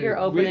gonna get your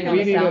quick. opening We on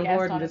the need a-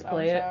 soundboard on and his just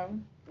play own it. show.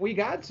 We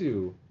got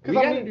to. 'Cause We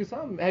I gotta mean- do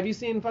something. Have you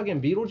seen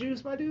fucking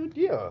Beetlejuice, my dude?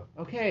 Yeah,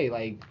 Okay,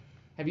 like,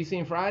 have you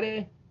seen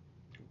Friday?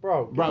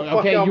 bro. get Bro, the fuck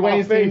okay, out you my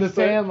ain't seen face, The son.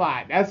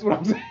 Sandlot. That's what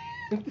I'm saying.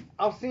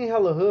 I've seen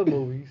hella hood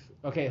movies.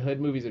 Okay, hood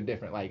movies are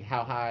different. Like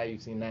How High,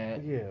 you've seen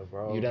that. Yeah,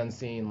 bro. You done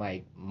seen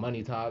like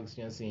Money Talks.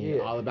 You done seen Yeah.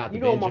 All About the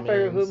You know what my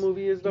favorite Benjamins. hood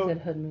movie is He though? said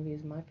hood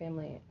movies. My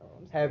family. Oh,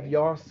 I'm Have sorry.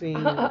 y'all seen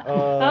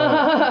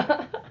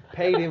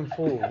Paid in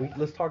Full?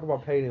 Let's talk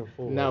about Paid in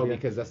Full. No, Yeah.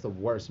 because that's the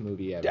worst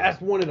movie ever. That's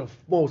one of the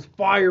most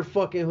fire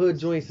fucking hood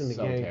joints in the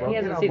So game, terrible. bro. He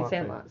Get hasn't out seen my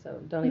Sandlot, face. so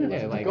don't even Yeah,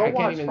 listen. like, Go I can't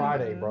watch even-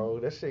 Friday, bro.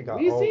 That shit got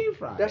We old. seen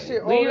Friday. That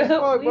shit We- old as fuck,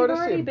 bro. we've That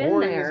already shit been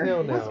boring there. as hell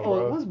What's, now, oh,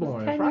 bro. what's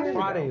boring? 10 Friday, years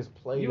ago. Friday is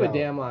played You a out.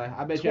 damn lie.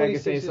 I bet you I can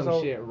 26 say years some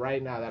old. shit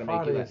right now that'll make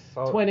Friday you is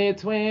like so- 20,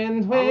 twin, I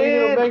don't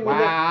even make me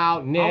wow,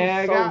 I'm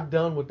nigga. so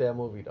done with that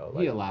movie though.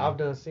 He Like, alive. I've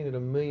done seen it a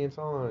million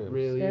times.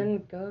 Really?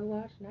 Then go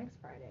watch next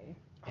Friday.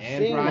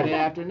 And seen Friday it.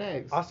 after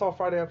next. I saw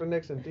Friday After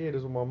Next in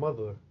theaters with my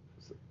mother.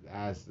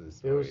 That's the It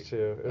story. was chill.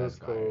 It That's was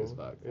fire cool. as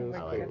fuck. It was I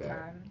Like like a good that.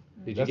 time.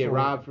 Did you That's get the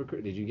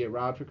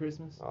robbed for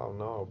Christmas? Oh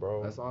no,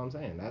 bro. That's all I'm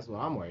saying. That's what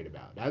I'm worried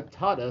about. That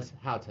taught us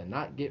how to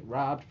not get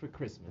robbed for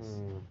Christmas.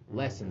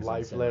 Lessons.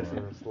 Life in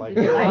lessons. Like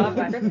Did you get Life robbed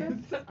for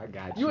lessons. Christmas? I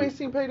got you ain't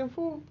seen Paid in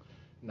Full?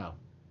 No.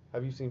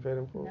 Have you seen Paid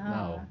in Full?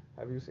 No.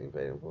 Have you seen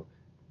Paid in Full?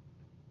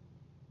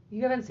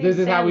 You haven't seen This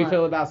is how we Sandlot.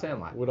 feel about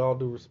Sandlot. With all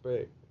due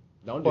respect.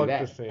 Don't Fuck do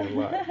that. the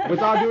Sandlot. With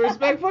all due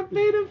respect, fuck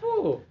Paid in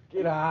Full.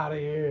 Get out of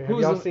here. Have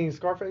Who's y'all the- seen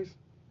Scarface?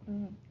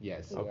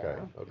 Yes. Okay.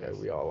 Okay. Yes.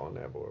 We all on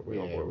that board. We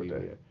on board with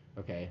that.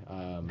 Okay.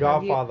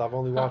 Godfather. I've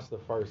only watched the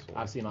first one.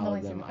 I've seen all Only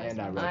of seen them, the first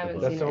and I one. read I the haven't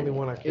book. That's seen the only any.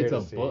 one I care It's to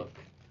a see. book.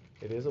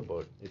 It is a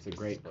book. It's a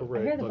great book. I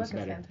Correct. hear the Book's book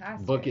is better.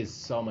 fantastic. Book is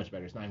so much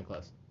better. It's not even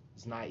close.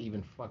 It's not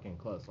even fucking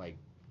close. Like,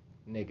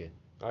 nigga.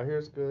 I hear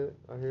it's good.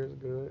 I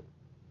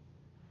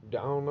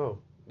don't know.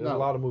 There's a No.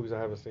 lot of movies I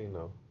haven't seen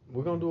though.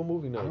 We're gonna do a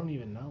movie I night. don't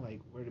even know like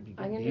where to begin.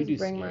 I can Do you do just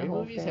bring my scary whole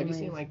movies? Have you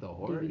seen family's like the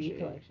horror DVD shit?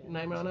 collection.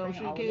 Nightmare on Elm Bring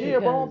Street all of kid? Yeah,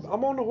 bro. Because-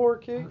 I'm on the horror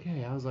kick.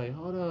 Okay, I was like,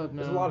 hold up,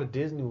 no. There's a lot of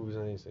Disney movies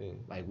I ain't seen.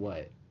 like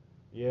what?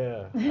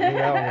 Yeah. I knew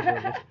that one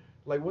was good.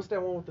 Like what's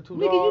that one with the two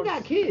Nigga, dogs? you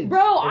got kids.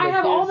 Bro, And I the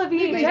have all the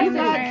kids- Nigga, VHS. you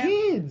got Tramp.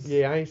 kids.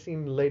 Yeah, I ain't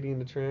seen Lady and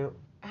the Tramp.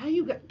 How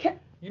you got?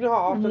 You know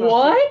how often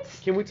What?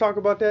 Can we talk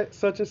about that?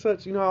 Such and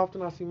such. You know how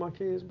often I see my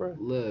kids, bro?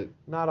 Look,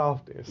 Not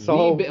often. So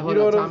hold you know on,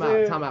 what I'm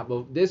saying? time out.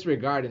 But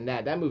disregarding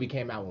that movie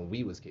came out when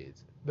we was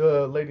kids.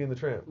 The Lady and the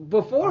Tramp.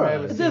 Before I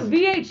us. haven't The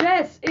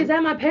VHS is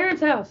at my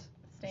parents' house.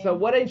 Same. So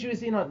what ain't you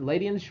seen on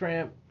Lady and the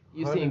Tramp?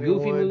 You seen 101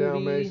 Goofy movie?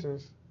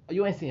 Dalmatians. Oh,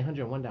 you ain't seen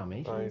 101 I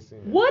Dalmatians? ain't seen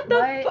it. What the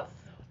What? fuck?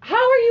 How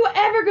are you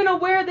ever gonna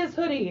wear this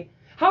hoodie?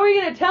 How are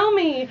you gonna tell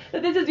me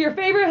that this is your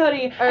favorite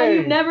hoodie and Hey,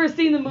 you've never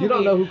seen the movie? You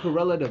don't know who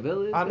Corella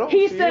DeVille is? I know.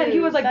 He she said he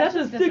is. was like, That's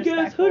 "That's a just sick ass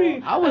disrespectful.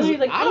 hoodie." I was. And he's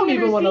like, I don't "I've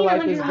even never want to seen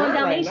like this 101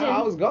 blood right now. I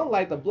Dalmatians." was gonna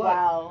like the blood.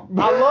 Wow.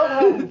 I love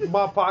how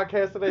my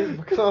podcast today has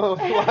become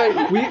like,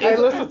 hey,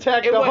 let's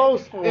attack the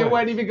host for It it.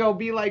 wasn't even gonna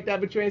be like that,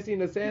 but you ain't seen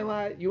The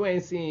Sandlot. You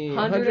ain't seen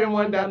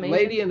 101 Dalmatians.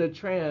 Lady and the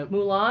Tramp.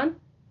 Mulan,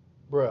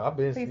 Bro, I've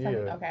been Please yeah.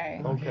 tell me.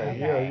 Okay. Okay,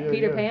 yeah.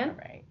 Peter yeah. Pan. All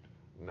right.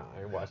 Nah,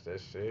 I ain't watched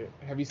that shit.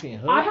 Have you seen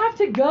Hook? I have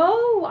to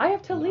go. I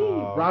have to leave.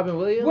 Nah. Robin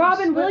Williams.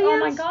 Robin But-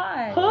 Williams. oh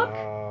my God.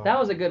 Hook. That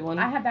was a good one.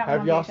 I have that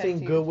Have one. y'all on VHS seen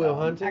too, Good Will so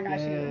Hunting? I got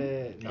you.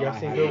 No, Y'all I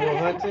seen haven't. Good Will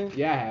Hunting?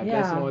 Yeah, I have.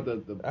 That's the Yeah. one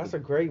with the. That's a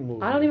great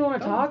movie. I don't even want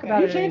to talk about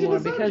You're it changing anymore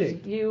the because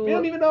subject. you. We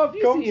don't even know if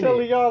you've Come seen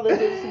telling it. y'all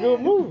that it's a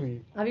good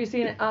movie. Have you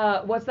seen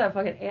what's that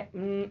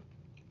fucking?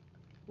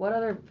 What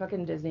other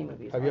fucking Disney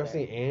movies? Have are y'all there?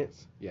 seen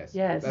Ants? Yes.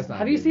 Yes. That's not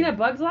Have you seen Disney. A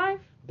Bug's Life?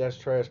 That's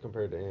trash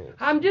compared to Ants.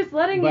 I'm just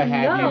letting But you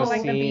have you know.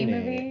 Like the B seen it.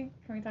 movie.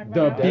 Can we talk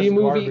The about B that? That's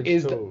movie garbage,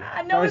 is. too.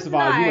 No, First it's of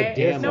all, not. you a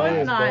damn No, liar.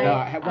 it's not. No,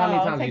 how many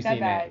I'll times take you that seen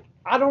that? back.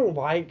 I don't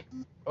like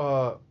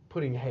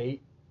putting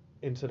hate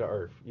into the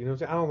earth. You know what I'm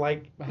saying? I don't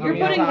like. How You're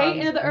many putting hate times-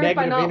 into the earth by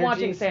negative not energies?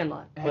 watching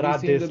Sandlot. Have But you I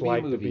seen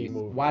dislike the B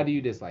movie. Why do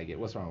you dislike it?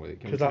 What's wrong with it?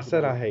 Can we Because I talk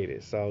said about I hate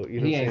it. So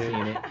you know He what I'm ain't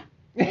saying? seen it.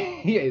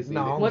 He ain't seen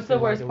No, it. I'm What's the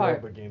saying, like, worst a part?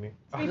 little beginning.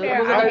 To be Was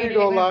fair, it- I I hated ain't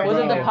gonna it lie, when Was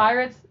first it the came out.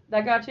 pirates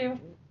that got you?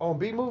 On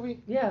B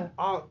movie, Yeah.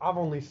 I've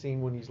only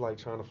seen when he's like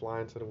trying to fly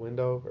into the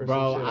window or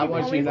Bro, some shit. I You've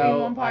want only you to seen know.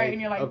 one part like,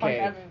 and you're like, fuck okay,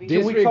 that movie. Can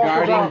we talk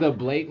disregarding about- the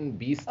blatant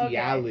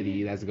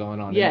bestiality that's going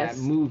on Yes,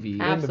 in that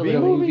movie, absolutely. the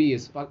movie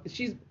is fuck. The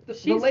She's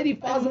lady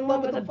falls in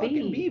love with the a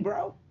fucking bee,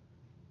 bro.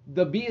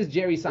 The bee is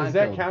Jerry Seinfeld. Does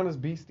that count as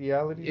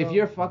bestiality? If though?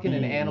 you're fucking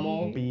an Be-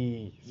 animal,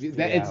 bestiality.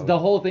 That it's the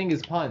whole thing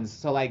is puns.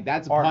 So like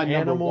that's Are pun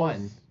number animals-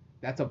 one.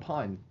 That's a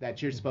pun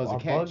that you're supposed Are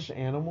to catch. bugs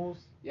animals?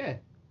 Yeah,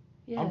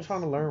 Yes. I'm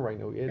trying to learn right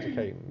now.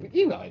 Educating me.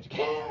 you know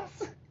education.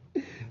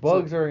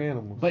 Bugs are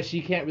animals. But she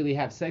can't really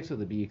have sex with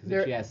the bee because They're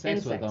if she has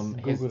sex with insects. him,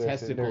 Google his that shit.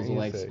 testicles They're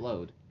will insects.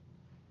 explode.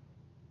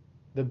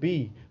 The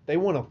bee. They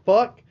want to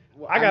fuck.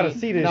 I gotta mean,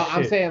 see this No, shit.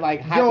 I'm saying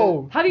like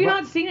Yo, Have you bro-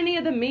 not seen any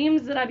of the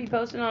memes that I be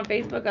posting on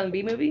Facebook on the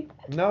B movie?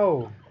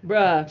 No.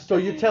 Bruh. So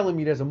you're telling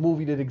me there's a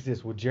movie that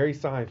exists with Jerry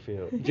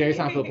Seinfeld, Jerry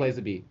Seinfeld plays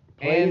the bee.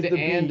 plays and the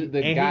bee,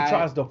 the and guy. he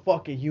tries to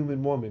fuck a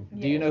human woman.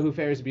 Do you know who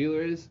Ferris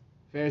Bueller is?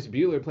 Ferris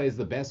Bueller plays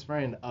the best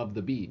friend of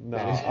the bee. No,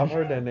 That is- I've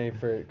heard that name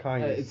for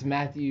Kanye. It's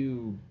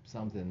Matthew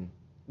something.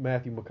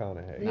 Matthew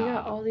McConaughey. They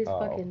got all these Oh.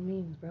 fucking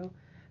memes, bro.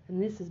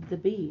 And this is the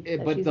bee.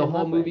 that But she's the in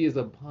whole love movie with. is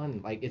a pun.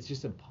 Like it's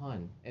just a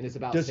pun, and it's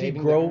about Does he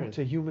saving grow the Earth.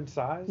 to human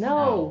size?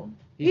 No.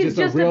 He's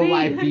just a real bee.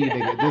 life bee,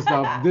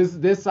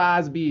 nigga. This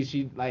size bee.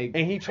 She like.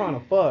 And he trying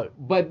to fuck.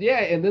 But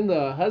yeah, and then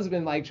the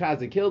husband like tries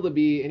to kill the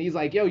bee, and he's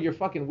like, "Yo, you're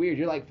fucking weird.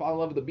 You're like fall in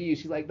love with the bee."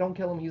 She's like, "Don't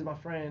kill him. He's my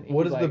friend." And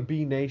What he's does the like,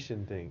 Bee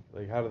Nation think?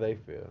 Like, how do they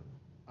feel?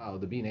 Oh,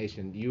 the bee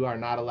nation. You are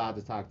not allowed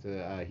to talk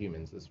to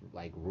humans. That's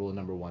like rule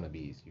number one of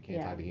bees. You can't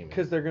Yeah. talk to humans.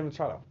 Because they're gonna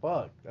try to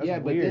fuck. That's yeah,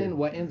 but weird. then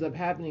what ends up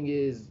happening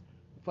is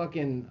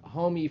fucking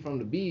homie from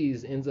the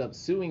bees ends up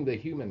suing the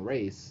human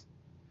race,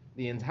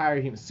 the entire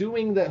human,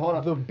 suing the hold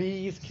on. The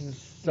bees can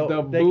The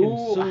they can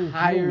boo sue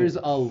hires humans.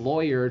 a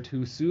lawyer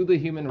to sue the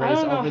human I race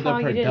don't know over the how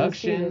you didn't see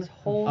production this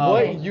whole of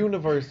What thing.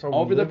 universe are we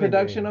over the living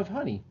production in? of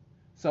honey.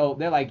 So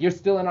they're like, you're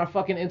stealing our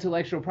fucking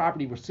intellectual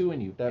property. We're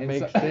suing you. That And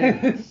makes so,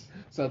 sense.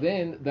 So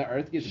then the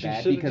earth gets She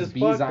bad should've because just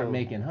bees fucked aren't him.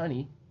 making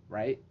honey,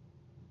 right?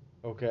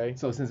 Okay.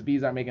 So since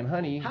bees aren't making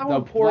honey, How the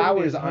important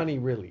flowers is aren't honey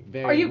really?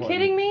 very Are you important.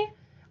 kidding me?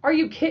 Are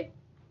you kidding?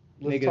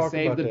 Let's Nigga, talk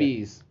save about the that.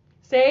 bees.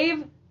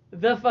 Save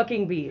The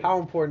fucking bees. How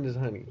important is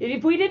honey?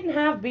 If we didn't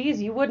have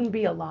bees, you wouldn't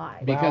be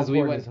alive. But how Because we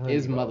important went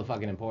is is honey, though?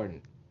 motherfucking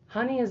important.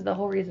 Honey is the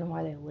whole reason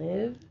why they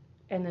live,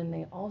 and then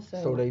they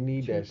also So they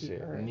need treat that the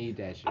shit. earth. Need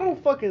that shit. I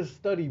don't fucking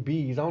study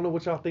bees. I don't know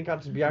what y'all think. I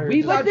just be out here. We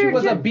just- thought you they're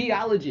was a just-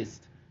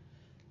 biologist.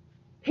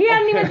 He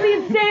hadn't even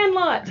seen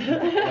Sandlot.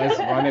 Let's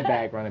run it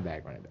back.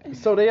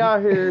 So they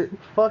out here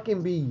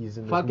fucking bees.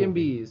 In this Fucking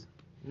movie. bees.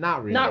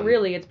 Not really. Not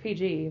really. It's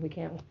PG. We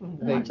can't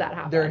watch that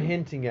happen. They're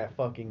hinting at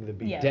fucking the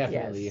bees. Yeah.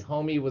 Definitely. Yes.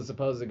 Homie was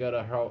supposed to go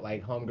to her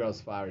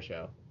homegirl's flower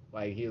show.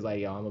 Like he was like,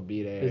 yo, I'm gonna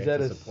be there. Is that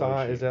to a support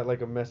sign? you. Is that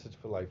like a message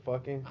for like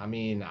fucking? I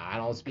mean, I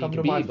don't speak Come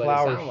to bee, my but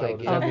flower it sounds show. like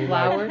Does it. that A mean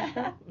flower like-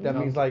 shop? That No.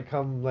 means like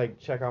come like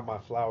check out my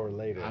flower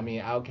later. I mean,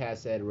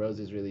 Outcast said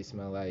roses really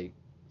smell like,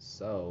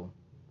 so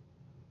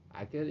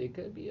it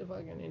could be a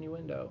fucking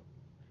innuendo.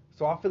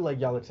 So I feel like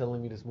y'all are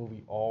telling me this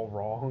movie all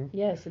wrong.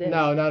 Yes, it is.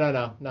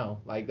 No.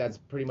 Like that's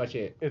pretty much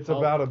it. It's Hom-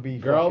 about a bee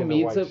girl fucking a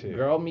meets white a chick.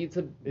 girl meets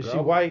a. Is girl, she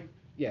white?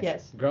 Yes.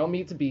 Yes. Girl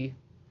meets a bee.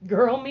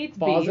 Girl meets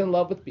Falls bee. in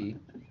love with bee.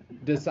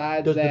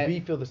 Decides Does that the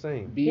bee feel the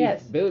same? bee,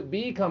 Yes.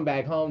 bee come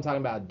back home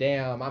talking about,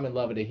 damn, I'm in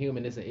love with a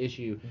human. It's an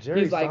issue.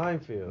 Jerry He's like,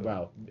 Seinfeld.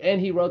 bro,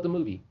 and he wrote the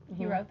movie.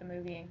 He wrote the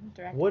movie,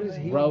 directed What the is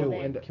movie. he Bro,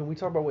 doing? and- Can we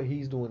talk about what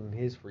he's doing in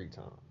his free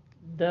time?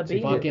 The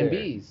bee. Fuck. Fucking there.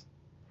 bees.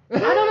 I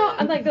don't know.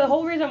 And like the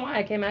whole reason why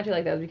I came at you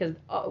like that was because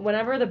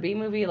whenever the Bee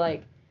movie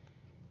like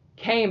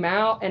came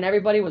out and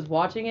everybody was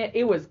watching it,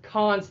 it was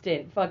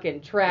constant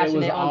fucking trashing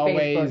was it on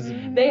always-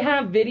 Facebook. They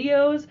have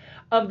videos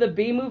of the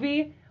Bee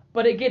movie,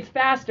 but it gets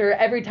faster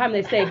every time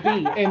they say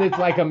Bee. And it's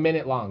like a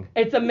minute long.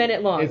 It's a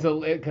minute long.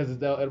 Because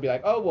it'll be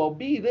like, oh well,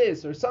 be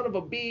this or son of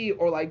a bee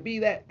or like be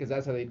that, because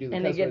that's how they do the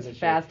And it cuss words gets shit.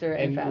 faster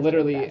and faster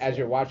literally and as faster.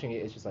 you're watching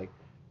it, it's just like,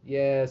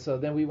 yeah. So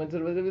then we went to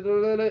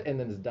the and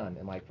then it's done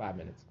in like 5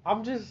 minutes. I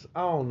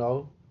don't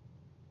know.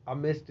 I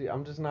missed it.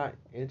 I'm just not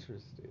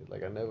interested.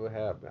 Like I never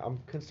have been. I'm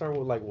concerned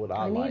with like what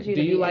I I need like. you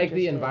Do to you be like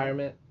the interested.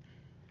 environment?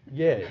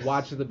 Yes.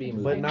 Watch the bee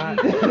movie. But not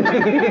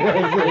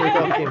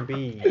fucking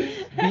bees.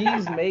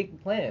 Bees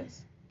make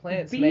plants.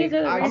 Plants Bees make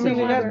are the I reason mean,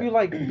 why it has to we're- be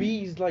like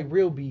bees, like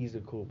real bees are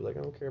cool, but like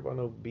I don't care about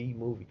no bee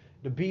movie.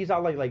 The bees I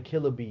like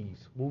Killer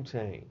Bees,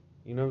 Wu-Tang.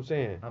 You know what I'm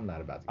saying? I'm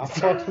not about to. I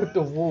fucks with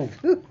the Wu.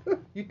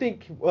 You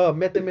think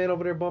Method Man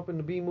over there bumping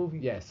the bee movie?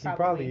 Yes. He probably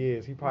Probably.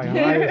 is. He probably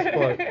high as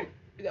fuck.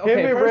 Okay, Him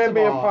and first of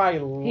Redman all,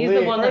 probably He's the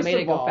lit. one that First made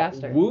it of go all,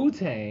 faster.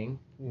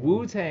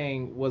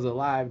 Wu-Tang was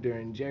alive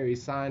during Jerry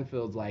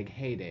Seinfeld's like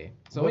heyday.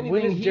 So But anything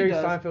when has he Jerry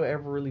does, Seinfeld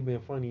ever really been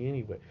funny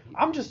anyway?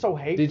 I'm just so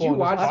hateful. Did you on this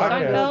watch Watch podcast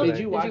Seinfeld? today. Did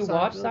you watch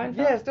Seinfeld? Seinfeld?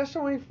 Yes, that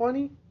show ain't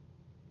funny.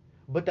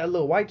 But that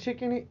little white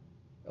chick in it,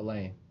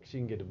 Elaine, she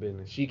can get the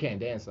business. she can't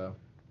dance though.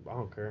 I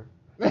don't care.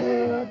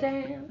 Little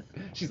dance,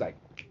 She's like,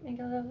 make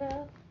a little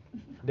love.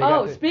 They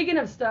got Oh, the- speaking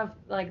of stuff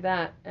like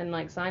that and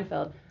like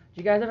Seinfeld, did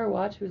you guys ever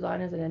watch Whose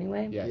Line Is It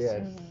Anyway? yes.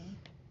 Yes,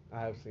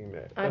 I have seen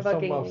that. I That's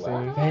something fucking I've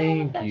seen. love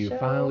Thank that you. show.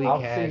 Finally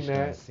I've cashed seen and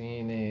that.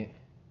 seen it.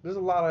 There's a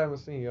lot I haven't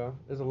seen, y'all.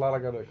 There's a lot I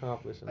gotta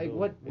accomplish. And Like, do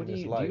what in do this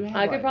you- do life. you have-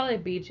 I could like- probably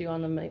beat you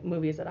on the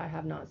movies that I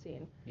have not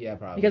seen. Yeah,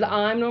 probably. Because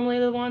I'm normally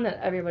the one that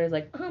everybody's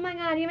like, oh my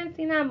god, you haven't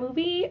seen that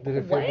movie? Did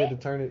it feel What? good to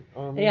turn it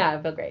on me? Yeah,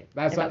 it felt great.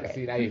 That's It felt what. great.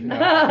 See, now you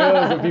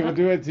know. When people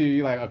do it to you,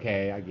 you're like,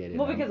 okay, I get it.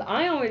 Well, now. because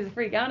I always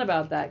freak out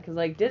about that. Because,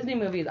 like, Disney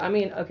movies, I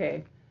mean,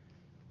 okay.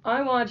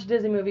 I watched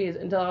Disney movies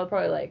until I was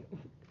probably, like,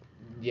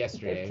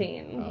 yesterday.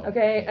 15. Oh, okay?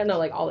 okay. And no,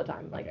 like, all the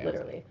time. Like, Okay.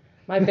 literally.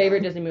 My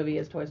favorite Disney movie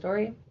is Toy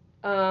Story.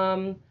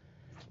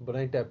 But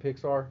ain't that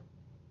Pixar?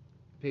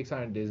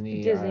 Pixar and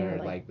Disney, Disney are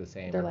are, like the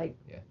same. they're, like,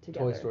 yeah.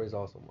 Together. Toy Story's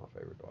also my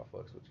favorite though. I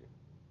fucks with you.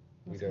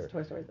 We Because there.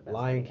 Toy Story's the best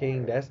Lion movie King,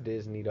 ever. that's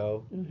Disney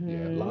though. Mhm.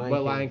 Yeah. Lion But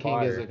King Lion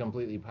King is fire. a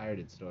completely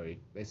pirated story.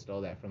 They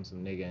stole that from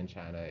some nigga in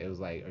China. It was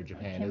like, or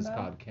Japan. It was Kimba?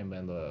 called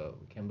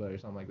Kimba or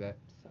something like that.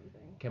 Something.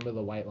 Kimba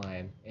the White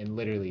Lion, and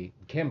literally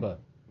Kimba,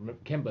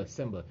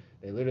 Simba.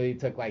 They literally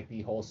took like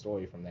the whole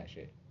story from that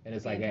shit, and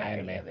it's The like an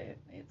entirety anime. of it.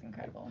 It's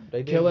incredible.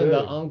 They did Killing good.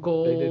 the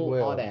uncle, They did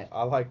well. all that.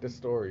 I like the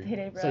story. They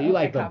did So real- you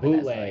like I the copied that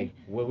bootleg? story.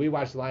 When we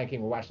watched Lion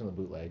King, we're watching the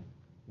bootleg.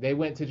 They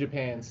went to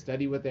Japan,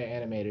 studied with their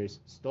animators,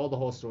 stole the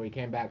whole story,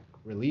 came back,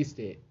 released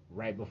it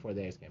right before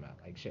theirs came out,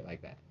 like shit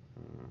like that.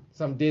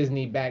 Some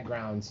Disney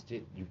backgrounds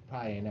shit you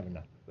probably ain't never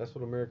know That's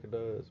what America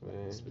does,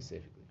 man.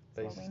 specifically.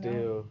 They That's what we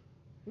steal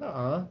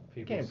Nuh-uh. You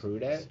people's can't prove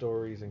that.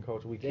 stories and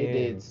culture. We They can.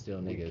 did steal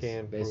we niggas.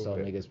 can They prove stole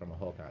it. niggas from a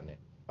whole continent.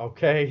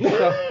 Okay,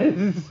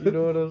 so, you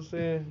know what I'm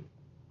saying?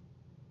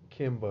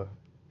 Kimba.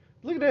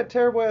 Look at that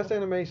terrible ass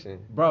animation.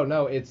 Bro,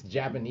 no, it's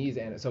Japanese,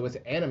 so it's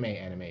anime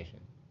animation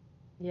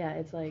Yeah,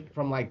 it's like.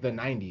 from like the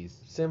 90s.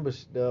 Simba,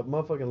 the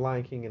motherfucking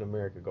Lion King in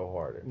America go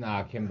harder.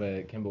 Nah,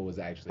 Kimba was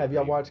actually. Have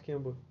y'all pretty- watched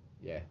Kimba?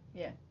 Yeah.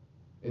 Yeah.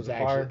 It's Was it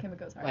actually fire? Kimba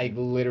goes hard. like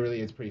literally,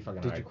 it's pretty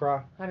fucking Did hard. you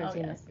cry? I haven't Oh,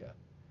 seen yes. it.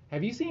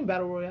 Have you seen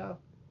Battle Royale?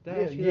 Did I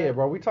Yeah, ask you yeah, that?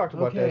 bro. We talked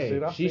about that Okay,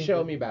 shit. I she seen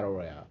showed it. me Battle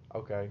Royale.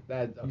 Okay.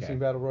 That You okay. seen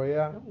Battle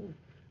Royale? Oh.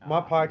 My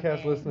Oh, podcast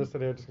man. listeners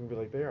today are just gonna be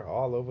like, they are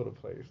all over the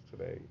place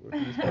today with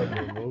these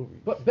fucking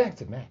movies. But back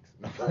to Max.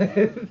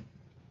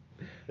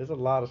 There's a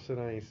lot of shit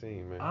I ain't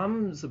seen, man.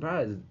 I'm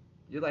surprised.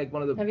 You're like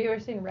one of the. Have you ever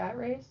seen Rat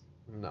Race?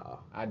 Nah.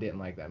 I didn't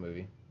like that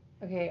movie.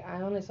 Okay,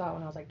 I only saw it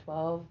when I was like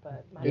 12,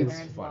 but my It's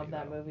parents funny, loved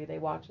that though. movie. They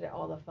watched it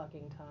all the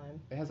fucking time.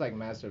 It has like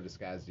Master of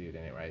Disguise dude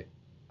in it, right?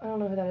 I don't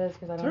know who that is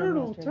because I don't Turtle,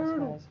 know Master of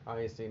turtle. Disguise. I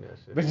ain't seen that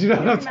shit. But you know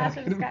what I'm Master of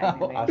talking Disguise about.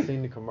 movie. I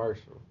seen the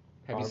commercial.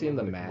 Have I you seen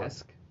The remember the commercial.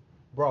 Mask?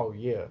 Bro,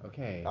 yeah.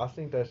 Okay. I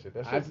seen that shit.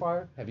 That shit I've-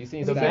 fire. Have you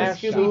seen The Have you Mask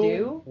seen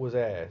Scooby-Doo? Scooby-Doo? was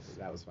ass.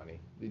 That was funny.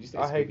 Did you say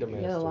I hate The Scooby-Doo?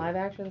 Mask. Yeah, the too. live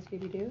action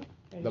Scooby-Doo?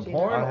 Have The you seen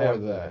porn I or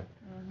have the? that.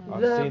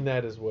 I've The- seen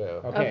that as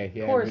well. Okay, Of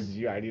yeah, course. but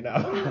you already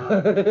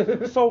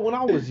know. So when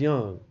I was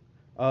young,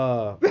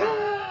 That's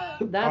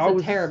I a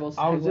was, terrible segue.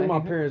 I was in my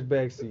parents'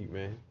 backseat,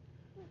 man,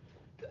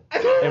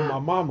 and my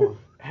mama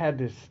had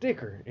this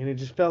sticker, and it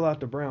just fell out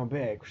the brown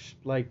bag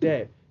like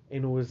that,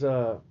 and it was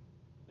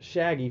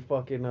Shaggy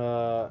fucking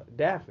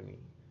Daphne,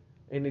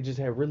 and it just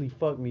had really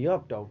fucked me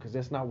up though, cause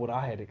that's not what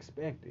I had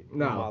expected in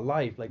my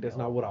life. Like that's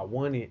not what I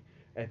wanted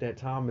at that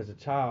time as a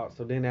child.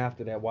 So then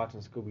after that,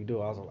 watching Scooby Doo,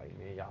 I was like,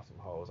 man, y'all some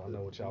hoes. I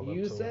know what y'all up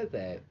You to. said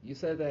that. You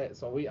said that.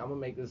 So I'm gonna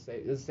make this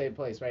safe. This is a safe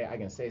place, right? I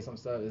can say some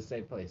stuff. It's a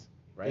safe place,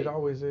 right? It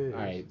always is. All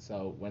right.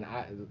 So when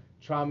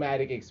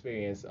traumatic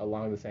experience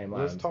along the same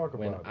lines. Let's talk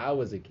when about it. I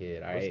was a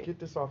kid. All right. Let's get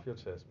this off your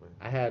chest,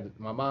 man.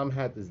 My mom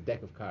had this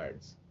deck of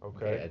cards.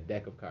 Okay. A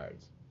deck of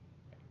cards.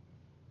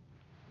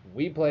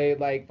 We played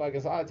like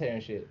fucking solitaire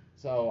and shit.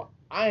 So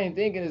I ain't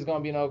thinking it's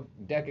gonna be no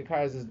deck of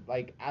cards is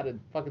like out of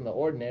fucking the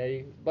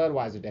ordinary.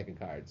 Budweiser deck of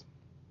cards.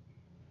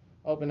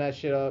 Open that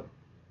shit up.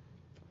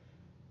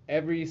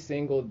 Every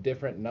single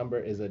different number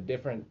is a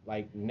different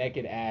like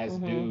naked ass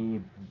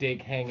dude,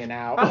 dick hanging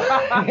out.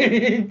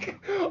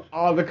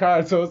 All the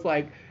cards. So it's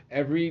like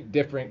every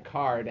different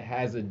card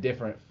has a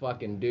different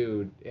fucking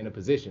dude in a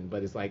position,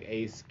 but it's like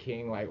ace,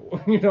 king, like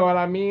you know what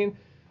I mean?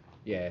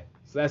 Yeah.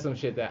 So that's some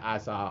shit that I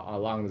saw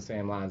along the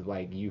same lines of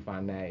like you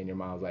find that in your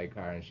mom's like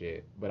car and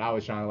shit. But I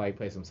was trying to like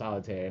play some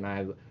solitaire and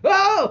I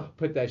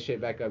put that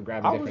shit back up,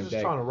 grab a I different was just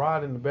deck. trying to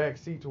ride in the back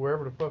seat to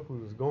wherever the fuck we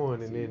was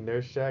going, and then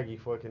there's Shaggy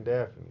fucking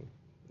Daphne.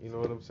 You know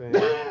what I'm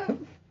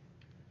saying?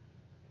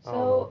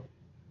 So,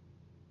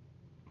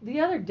 the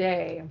other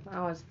day,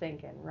 I was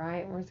thinking,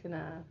 right? We're just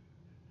gonna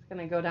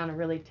go down a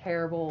really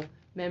terrible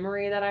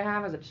memory that I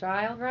have as a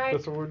child, right?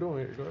 That's what we're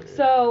doing here. Go ahead.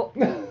 So,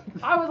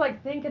 I was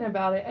like thinking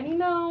about it, and you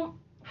know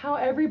how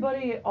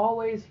everybody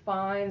always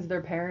finds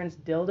their parents'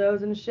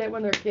 dildos and shit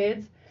when they're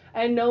kids,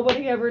 and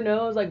nobody ever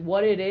knows like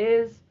what it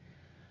is.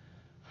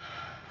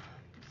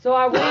 So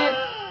I went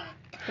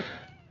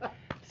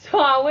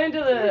to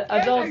the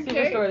adult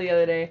superstore the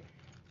other day,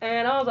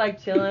 and I was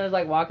like chilling, I was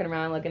like walking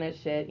around looking at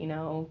shit, you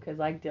know, cause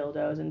like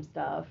dildos and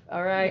stuff.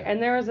 All right,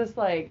 and there was this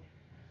like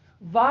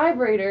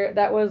vibrator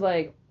that was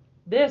like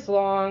this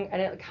long,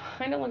 and it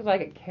kind of looked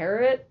like a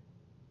carrot.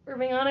 For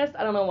being honest,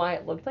 I don't know why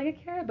it looked like a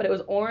carrot, but it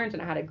was orange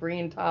and it had a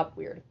green top.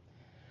 Weird.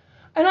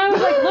 And I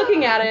was like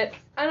looking at it,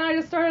 and I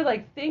just started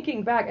like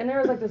thinking back, and there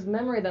was like this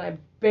memory that I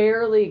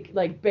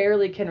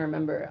barely can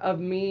remember of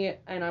me,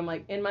 and I'm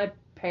like in my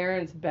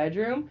parents'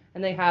 bedroom,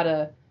 and they had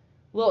a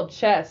little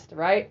chest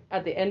right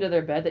at the end of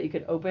their bed that you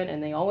could open,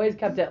 and they always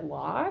kept it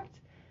locked.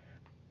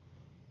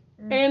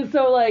 And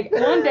so like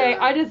one day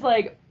I just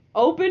like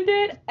opened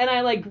it, and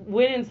I like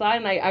went inside,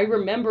 and I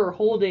remember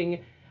holding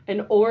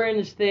an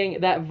orange thing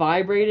that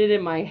vibrated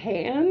in my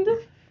hand.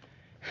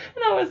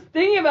 And I was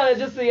thinking about it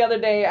just the other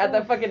day at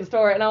the fucking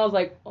store, and I was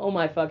like, oh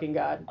my fucking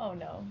god. Oh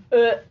no.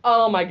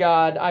 Oh my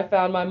god. I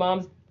found my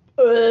mom's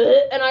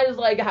and I just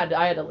like I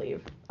had to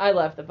leave. I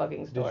left the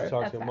fucking Did store. you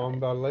talk to your mom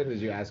about it later?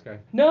 Did you ask her?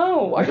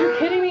 No, are you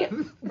kidding me?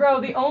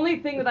 Bro, the only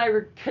thing that I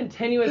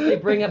continuously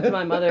bring up to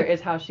my mother is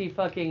how she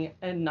fucking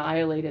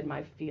annihilated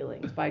my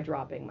feelings by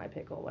dropping my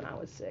pickle when I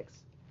was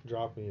 6.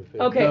 Dropping your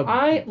face. Okay,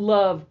 I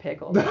love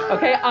pickles.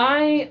 Okay,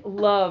 I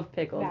love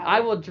pickles. Valid. I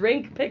will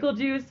drink pickle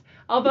juice.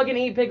 I'll fucking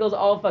eat pickles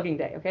all fucking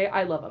day. Okay,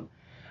 I love them.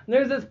 And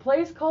there's this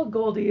place called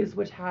Goldie's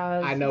which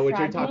has. I know what you're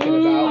Fried talking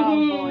about.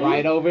 Oh, boy.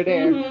 Right over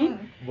there. Mhm.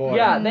 Boy.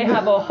 Yeah, they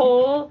have a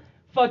whole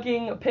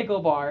fucking pickle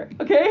bar.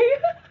 Okay.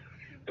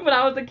 When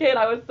I was a kid,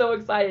 I was so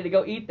excited to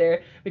go eat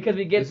there because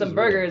we get This some is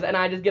weird. burgers and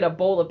I just get a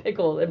bowl of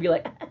pickles and be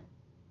like,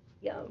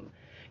 yum.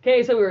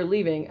 Okay, so we were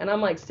leaving and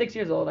I'm like 6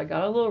 years old. I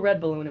got a little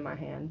red balloon in my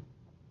hand.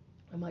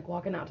 I'm like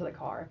walking out to the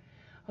car.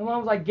 My mom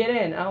was like, get in.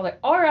 And I was like,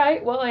 all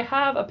right, well, I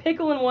have a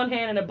pickle in one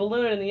hand and a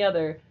balloon in the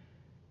other.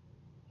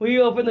 Will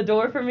you open the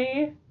door for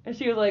me? And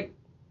she was like,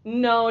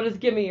 no, just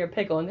give me your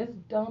pickle. And this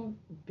dumb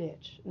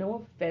bitch,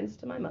 no offense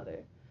to my mother.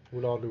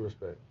 With all due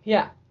respect.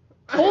 Yeah.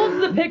 Holds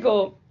the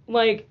pickle,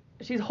 like,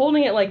 she's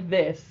holding it like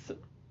this.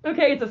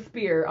 Okay, it's a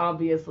spear,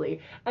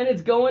 obviously. And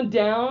it's going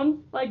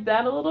down like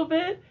that a little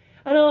bit.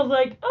 And I was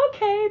like,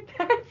 okay,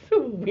 that's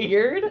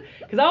weird.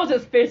 Because I was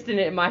just fisting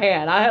it in my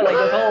hand. I had like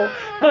this whole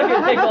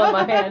fucking pickle in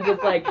my hand,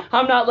 just like,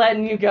 I'm not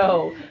letting you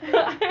go.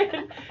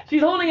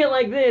 She's holding it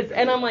like this,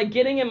 and I'm like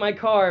getting in my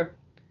car,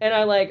 and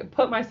I like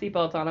put my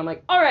seatbelt on. I'm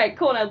like, all right,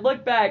 cool. And I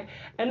look back,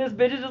 and this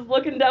bitch is just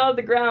looking down at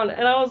the ground,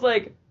 and I was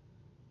like,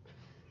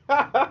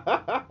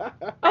 what?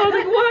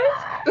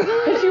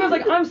 And she was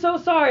like, I'm so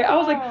sorry. I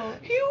was like,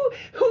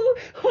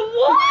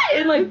 what?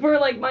 And like for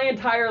like my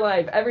entire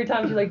life, every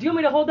time she's like, do you want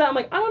me to hold that? I'm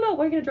like, I don't know.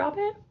 Where are you gonna drop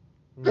it?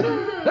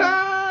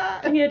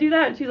 Can you do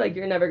that? And she's like,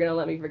 you're never gonna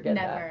let me forget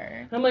that. Never.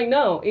 And I'm like,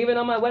 no. Even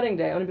on my wedding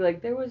day, I'm gonna be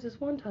like, there was this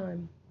one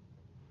time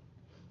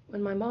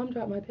when my mom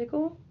dropped my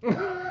pickle,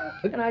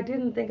 and I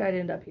didn't think I'd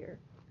end up here.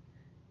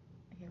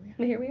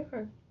 And here we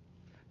are.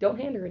 Don't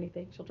hand her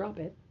anything; she'll drop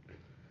it.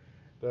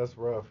 That's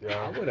rough, I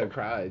y'all. would have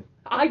cried.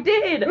 I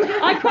did.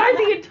 I cried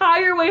the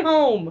entire way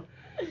home.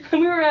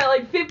 And we were at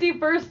like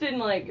 51st in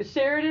like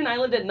Sheridan. I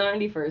lived at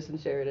 91st in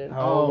Sheridan.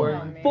 How old were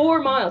Oh, you? man.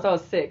 4 miles. I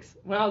was 6.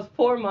 When I was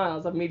 4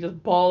 miles of me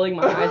just bawling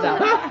my eyes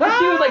out. And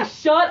she was like,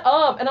 shut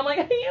up. And I'm like,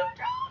 you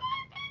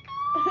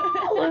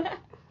dropped my pickle.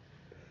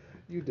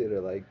 You did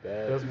her like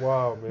that. That's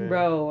wild, man.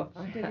 Bro.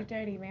 She did you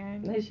dirty,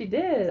 man. Yeah, she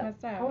did.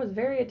 That's messed up. I was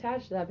very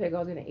attached to that pickle.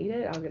 I was going to eat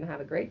it. I was going to have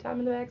a great time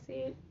in the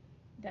backseat.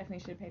 Definitely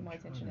should have paid more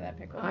attention to that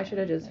pickle. I should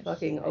have just That's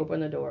fucking like-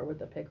 opened the door with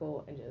the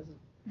pickle and just...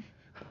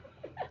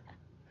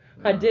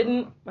 I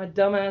didn't. My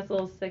dumbass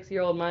little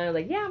 6-year-old mind was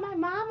like, yeah, my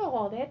mom will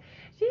hold it.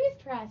 She's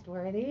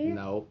trustworthy.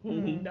 No.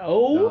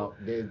 No.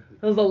 Dude.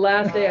 It was the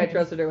last day I Nice.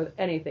 trusted her with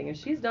anything. And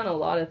she's done a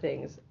lot of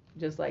things,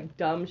 just like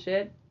dumb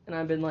shit. And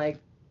I've been like,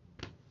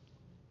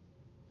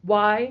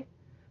 why?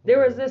 There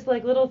was this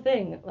like little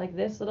thing, like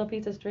this little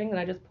piece of string that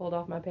I just pulled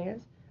off my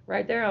pants,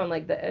 right there on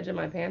like the edge of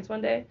my pants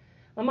one day.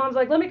 My mom's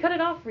like, let me cut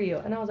it off for you.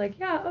 And I was like,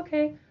 yeah,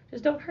 okay,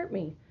 just don't hurt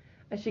me.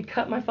 And she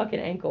cut my fucking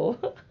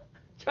ankle,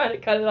 trying to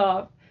cut it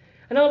off.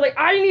 And I was like,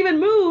 I didn't even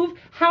move.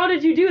 How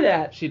did you do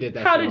that? She did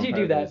that How shit did on you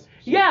do that? purpose.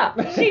 Yeah,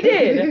 she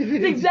did.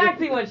 It's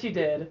exactly what she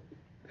did.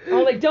 I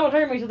was like, don't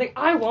hurt me. She's like,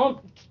 I won't.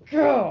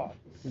 Girl.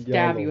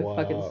 Stab you with Y'all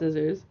fucking wild.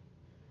 scissors.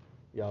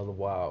 Y'all the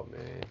wild,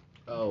 man.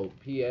 Oh,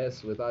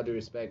 P.S. With all due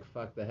respect,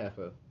 fuck the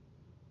heifer.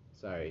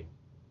 Sorry.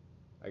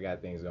 I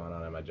got things going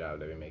on at my job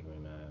that be making me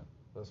mad.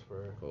 That's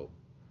fair. Cool.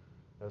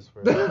 That's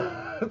fair.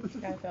 Gotta throw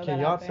Can that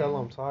y'all out there. tell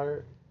I'm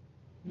tired?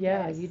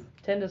 Yeah, Yes. you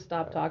tend to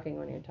stop talking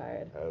when you're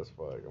tired. As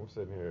fuck. I'm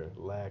sitting here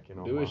lacking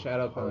on Do my a shout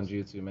out on hustle.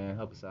 Jutsu, man.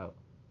 Help us out.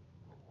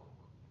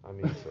 I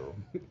need so.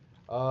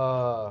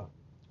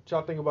 What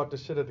y'all think about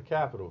this shit at the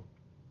Capitol?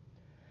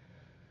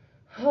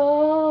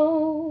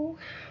 Oh,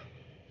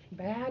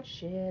 bad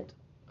shit.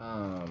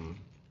 I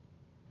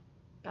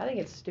think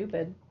it's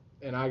stupid.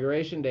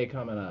 Inauguration day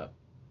coming up.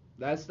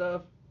 That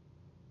stuff?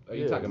 Are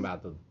you Yeah. talking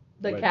about the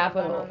The Wait.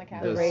 Capitol. On the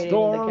Capitol. the raiding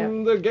of the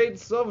storm the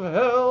gates of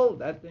hell?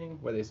 That thing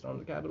where they stormed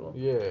the Capitol?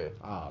 Yeah.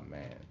 Oh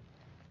man.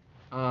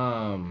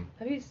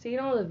 Have you seen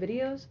all the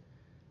videos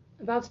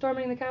about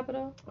storming the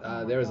Capitol?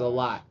 There's a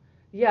lot.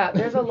 Yeah,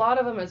 there's a lot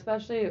of them,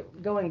 especially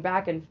going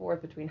back and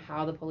forth between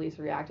how the police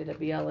reacted to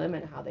BLM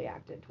and how they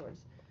acted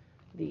towards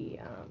the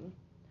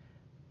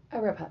a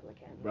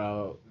Republican.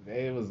 Bro,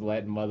 they was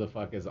letting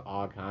motherfuckers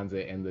all kinds of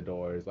in the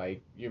doors. Like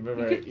you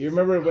You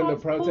remember could when the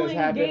cops protest pulling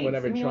happened, gates,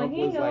 whenever and you're Trump like,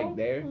 here was you like go.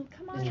 there.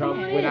 Come on, Trump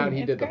come went on out and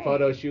he in. did the It's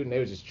photo great. shoot and they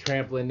was just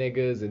trampling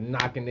niggas and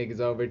knocking niggas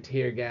over,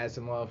 tear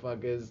gassing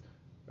motherfuckers,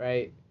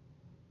 right?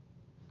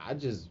 I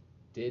just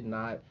didn't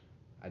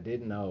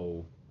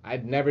know.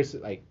 I'd never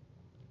like.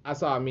 I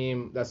saw a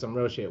meme that's some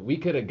real shit. We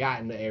could have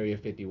gotten to Area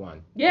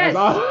 51. Yes. That's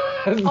all.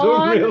 That's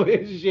On the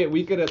realest shit.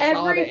 We could have saw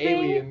the everything.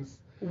 aliens.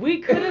 We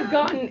could have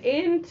gotten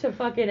into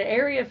fucking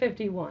Area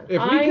 51. If we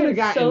I could am have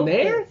gotten so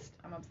there, pissed.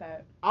 I'm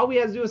upset. all we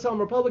had to do was tell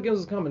them Republicans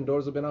was coming.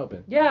 Doors have been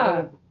open.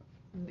 Yeah.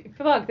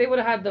 Fuck, they would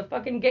have had the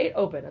fucking gate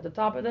open at the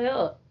top of the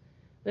hill.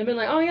 They'd been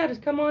like, oh yeah,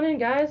 just come on in,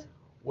 guys.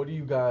 What do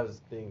you guys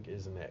think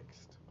is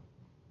next?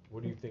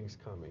 What do you think's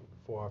coming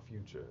for our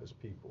future as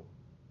people?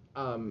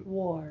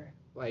 War.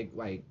 Like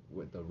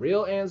with the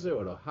real answer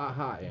or the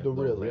ha answer? The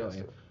real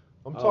answer.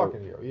 I'm Oh.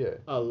 talking yo, yeah.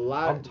 A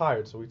lot. I'm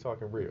tired, so we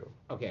talking real.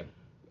 Okay.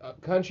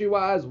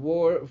 Country-wise,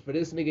 war for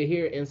this nigga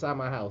here inside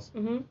my house.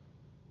 Mm-hmm.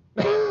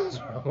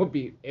 So I'm gonna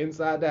be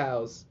inside the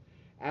house.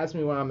 Ask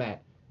me where I'm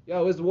at.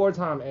 Yo, it's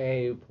wartime.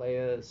 Hey, play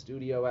a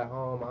studio at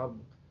home.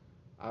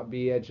 I'll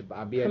be at your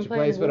playing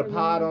place for the Warzone.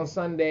 pod on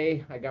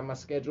Sunday. I got my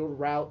scheduled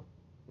route.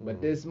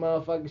 But this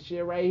motherfucking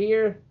shit right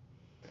here,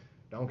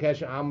 don't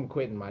catch. I'm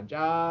quitting my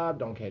job.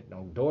 Don't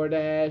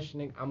DoorDash.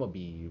 Nigga, I'm gonna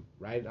be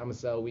right. I'm gonna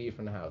sell weed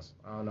from the house.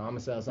 I don't know. I'm gonna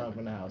sell something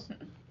from the house.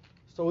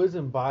 So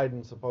isn't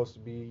Biden supposed to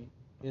be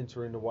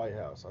entering the White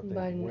House? I think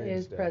Biden Wednesday.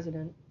 is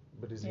president.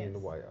 But is he in the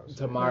Yes. White House?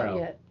 Tomorrow. Not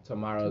yet.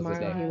 Tomorrow's Tomorrow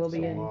the day. he will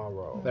be in.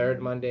 Tomorrow.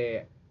 Third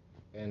Monday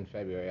in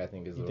February, I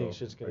think is You the think rule,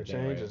 shit's or gonna change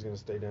January. or it's gonna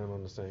stay down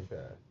on the same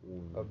path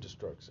of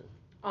destruction?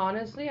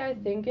 Honestly, I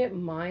think it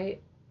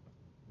might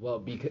Well,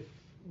 because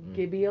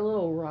be a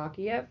little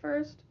rocky at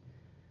first.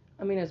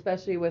 I mean,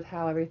 especially with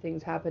how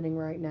everything's happening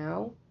right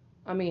now.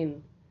 I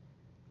mean,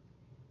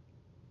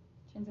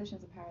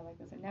 Transitions of power like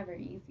this are never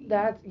easy.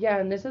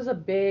 and this is a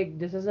big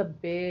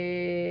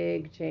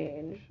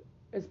change,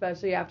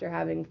 especially after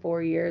having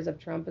 4 years of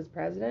Trump as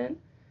president,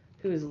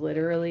 who's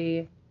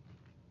literally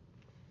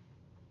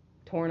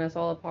torn us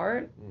all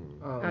apart.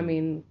 I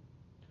mean,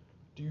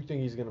 Do you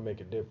think he's gonna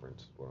make a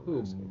difference? What I'm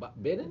who? asking.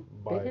 Biden?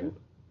 Biden.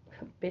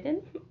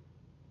 Biden?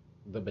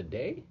 The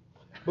bidet?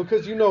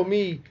 Because you know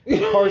me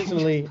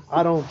personally,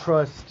 I don't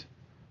trust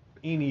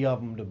any of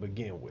them to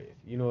begin with.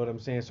 You know what I'm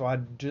saying? So I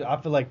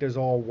feel like there's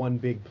all one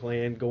big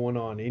plan going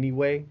on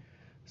anyway.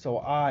 So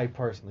I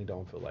personally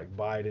don't feel like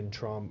Biden,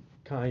 Trump,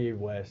 Kanye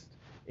West,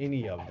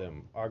 any of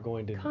them are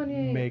going to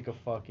Kanye. make a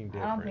fucking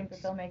difference. I don't think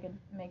that they'll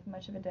make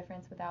much of a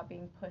difference without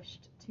being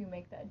pushed to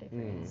make that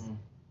difference.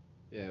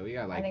 Yeah, we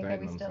got like I think that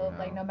threaten we them still, somehow.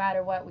 like, no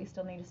matter what, we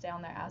still need to stay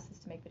on their asses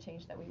to make the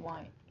change that we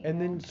want. And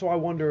then, so I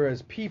wonder,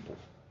 as people,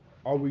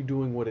 are we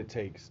doing what it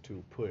takes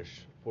to push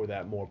for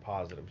that more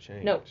positive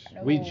change? Nope.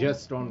 We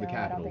just stormed the No, I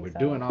don't Capitol. think We're so.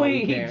 doing all we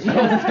We can.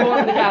 just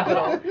stormed the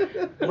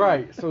Capitol.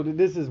 Right. So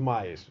this is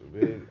my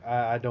issue.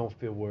 I don't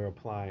feel we're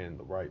applying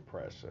the right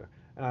pressure,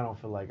 and I don't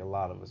feel like a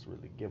lot of us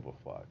really give a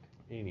fuck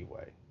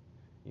anyway.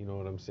 You know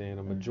what I'm saying?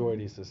 A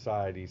majority of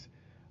societies.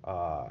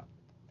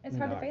 It's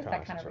hard to not face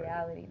that kind of concentrating.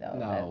 reality, though,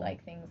 No. that,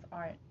 like, things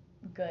aren't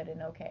good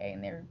and okay,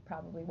 and there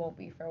probably won't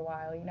be for a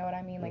while. You know what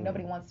I mean? Like,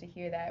 nobody wants to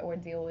hear that or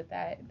deal with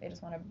that. They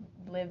just want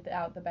to live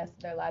out the best of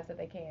their lives that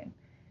they can.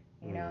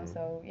 You know?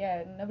 So,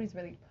 yeah, nobody's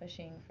really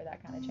pushing for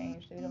that kind of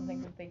change. They don't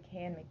think that they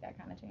can make that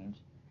kind of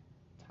change.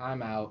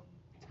 Time out.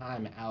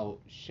 Time out.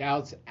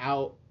 Shouts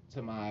out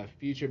to my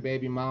future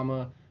baby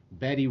mama,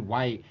 Betty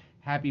White.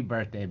 Happy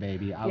birthday,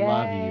 baby. I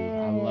love you.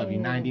 I love you.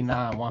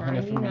 99,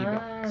 100 for me.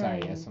 99. Sorry,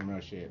 that's some real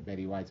shit.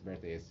 Betty White's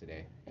birthday is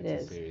today. It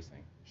It's is. a serious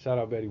thing. Shout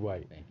out Betty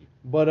White. Thank you.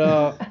 But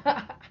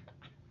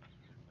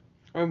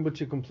but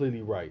you're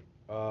completely right.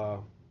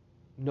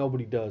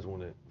 Nobody does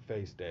want to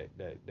face that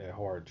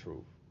hard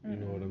truth. You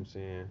know what I'm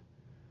saying?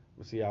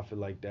 But see, I feel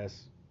like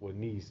that's what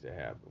needs to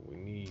happen. We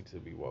need to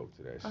be woke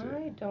to that shit.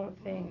 I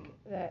don't think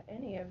that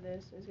any of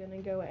this is going to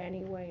go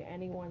any way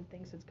anyone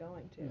thinks it's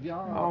going to. Have I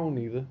y'all, don't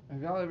either.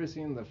 have y'all ever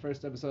seen the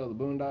first episode of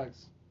The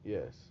Boondocks?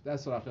 Yes.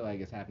 That's what I feel like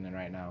is happening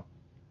right now.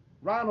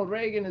 Ronald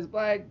Reagan is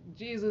black,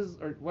 Jesus,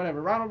 or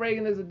whatever. Ronald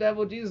Reagan is the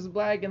devil, Jesus is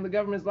black, and the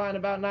government's lying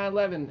about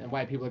 9/11, and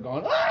white people are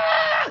going,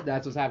 ah!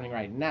 That's what's happening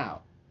right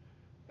now.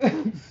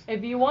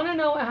 If you want to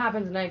know what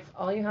happens next,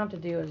 all you have to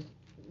do is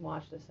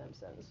watch The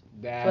Simpsons.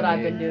 That's what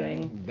I've been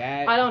doing.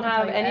 I don't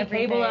have like any every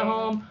cable at day.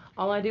 home.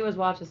 All I do is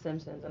watch The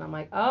Simpsons, and I'm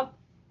like, oh,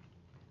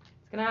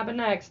 it's gonna happen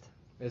next.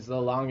 It's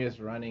the longest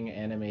running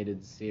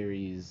animated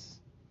series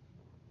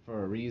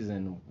for a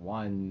reason.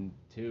 1,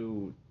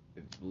 2,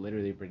 it's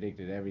literally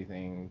predicted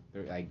everything.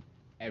 Like,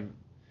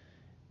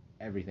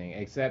 everything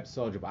except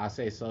Soulja Boy. I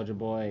say Soulja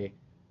Boy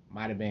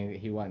might have been,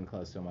 he wasn't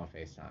close to him on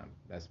FaceTime.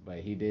 But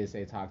he did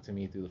say talk to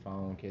me through the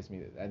phone, kiss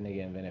me. That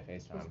nigga invented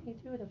FaceTime. Kiss me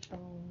through the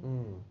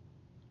phone.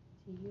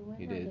 See you when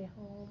He I did. get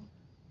home.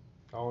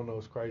 I don't know.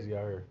 It's crazy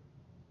out here.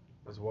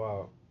 It's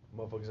wild.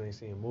 Motherfuckers ain't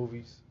seeing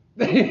movies.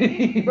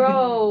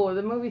 Bro,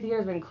 the movie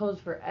theater's been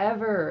closed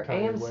forever.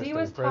 Kanye West AMC ain't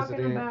was talking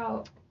president.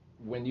 about.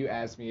 When you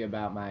ask me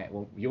about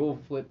well, you'll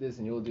flip this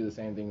and you'll do the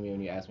same thing to me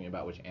when you ask me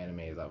about which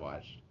animes I've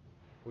watched.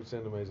 Which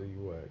animes are you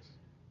watch?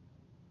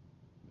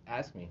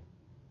 Ask me.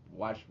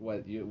 Watch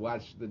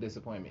the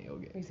disappointment you'll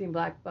get. You seen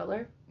Black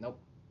Butler? Nope.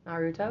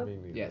 Naruto? Me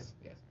neither. Yes.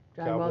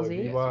 Dragon Ball Cowboy Z?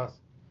 Bebop.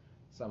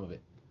 Some of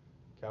it.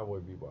 Cowboy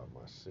Bebop,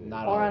 my shit.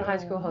 Not Or all on of High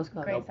it. School Host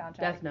Club? Great Nope. soundtrack.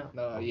 Death Note.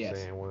 No, I'm yes.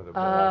 saying one of the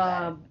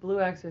best. Blue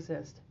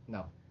Exorcist.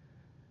 No.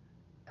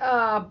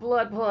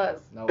 Blood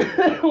Plus. No.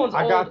 That one's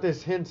I old. got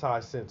this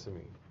hentai sent to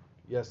me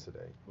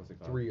yesterday. What's it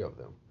called? 3 of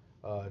them.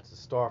 It's a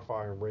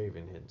Starfire and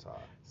Raven hentai.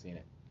 Seen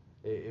it.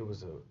 It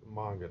was a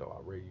manga though.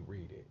 I really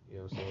read it. You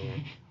know what I'm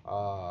saying?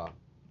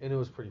 And it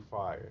was pretty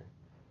fire.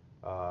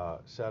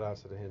 Shout out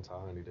to the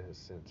hentai honey that has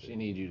sent it. She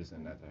needs you to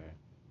send that to her.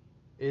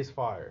 It's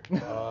fire.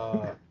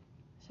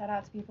 Shout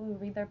out to people who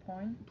read their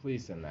porn.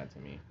 Please send that to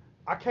me.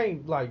 I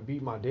can't like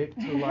beat my dick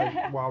to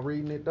like while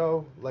reading it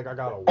though. Like I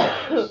gotta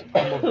watch.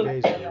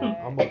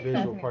 I'm a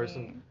visual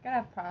person. Gotta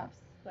have props.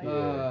 Like,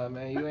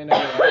 Man, you ain't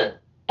never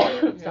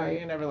Sorry. you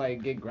ain't never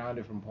like get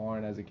grounded from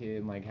porn as a kid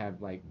and like have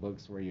like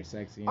books where you're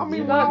sexy. And I mean, You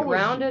shit? got I was-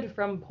 grounded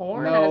from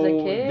porn No, as a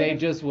kid? they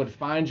just would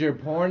find your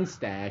porn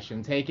stash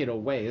and take it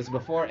away. It's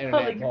before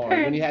internet Like, your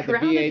porn. When you had the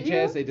parents VHS,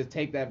 grounded you? they just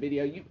take that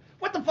video.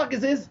 What the fuck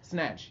is this?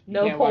 Snatch. You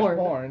No can't porn. watch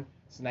porn,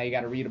 so now you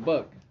got to read a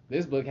book.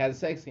 This book has a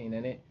sex scene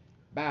in it.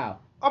 Bow.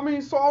 I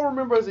mean, so I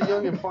remember as a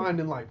youngin'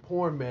 finding like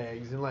porn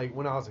mags, and like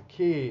when I was a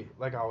kid,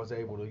 like I was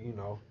able to,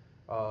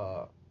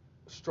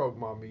 stroke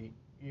my meat.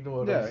 You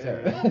know what I'm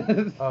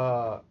saying?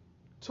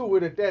 To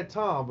it at that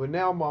time, but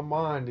now my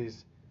mind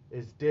is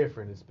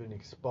different. It's been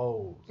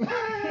exposed. You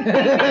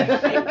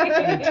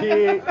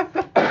dig?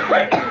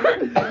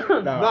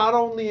 Not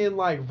only in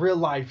like real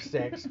life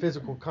sex,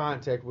 physical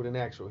contact with an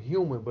actual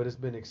human, but it's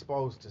been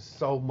exposed to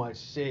so much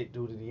shit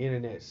due to the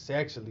internet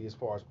sexually as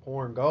far as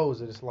porn goes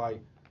that it's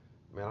like,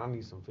 man, I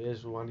need some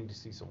visual. I need to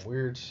see some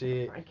weird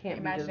shit. I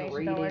can't be just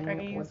Imagination don't work like it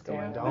reading what's used to.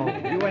 going Don't.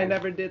 on. You ain't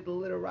never did the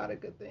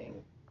literotica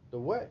thing. The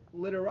what?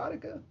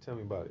 Literotica? Tell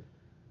me about it.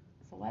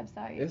 it's a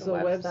website. It's a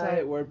a website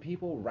website where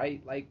people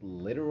write like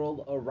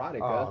literal Oh,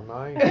 erotica. no,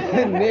 I ain't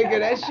know. Nigga,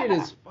 that shit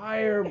is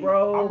fire, I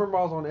bro. remember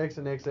I was on X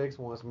and XX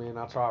once, man.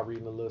 I tried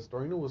reading a little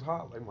story, and it was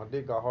hot. Like my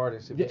dick got hard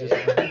and shit. But Yeah.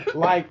 just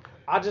like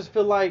I just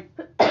feel like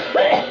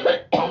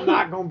I'm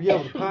not gonna be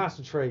able to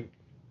concentrate.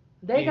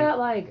 They Yeah. got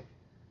like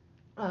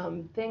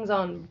things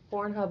on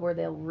Pornhub where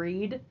they'll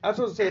read. That's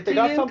what I'm saying. If they Do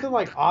got you- something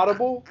like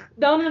Audible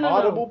No.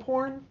 Audible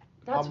porn.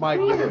 That's I might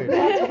be weird. weird.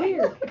 That's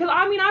weird. Because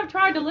I mean, I've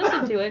tried to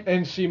listen to it.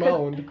 And she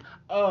moaned.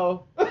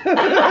 Oh.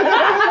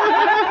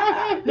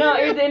 No,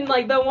 it's in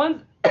like the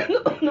ones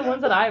the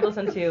ones that I've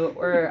listened to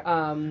were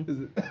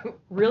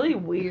really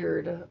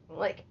weird.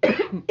 Like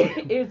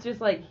it's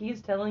just like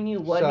he's telling you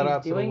what Shout he's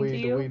out to the doing weed. to The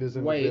you. weed is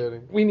in the Wait,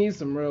 building. we need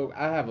some real.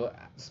 I have a.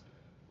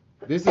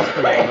 This is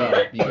for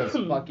Yoel because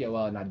fuck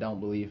Yoel and I don't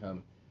believe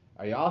him.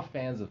 Are y'all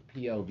fans of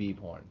POV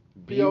porn?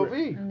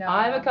 POV. No.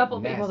 I have a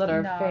couple people that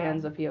are No.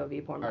 fans of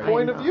POV porn. Alright. I'm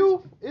Point of not.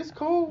 view, it's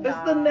cool.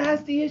 That's the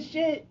nastiest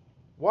shit.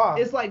 Why?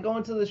 It's like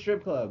going to the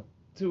strip club.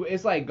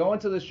 It's like going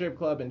to the strip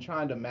club and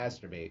trying to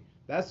masturbate.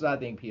 That's what I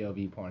think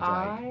POV porn's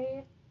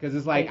like. Because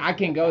it's like I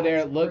can go there,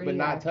 that's look, but pretty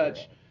not accurate.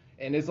 touch.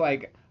 And it's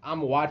like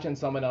I'm watching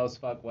someone else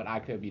fuck what I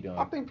could be doing.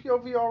 I think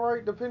POV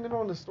alright depending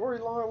on the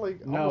storyline.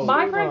 Like No. I'm a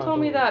My storyline friend told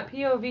me dude. that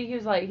POV, he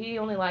was like, he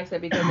only likes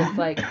it because it's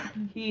like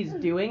he's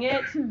doing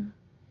it.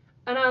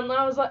 And I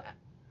was like,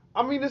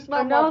 I mean, it's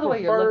I not know my the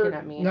way you're preferred. looking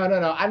at me. No.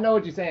 I know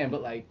what you're saying,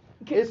 but like,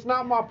 It's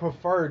not my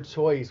preferred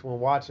choice when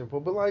watching,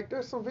 but like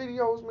there's some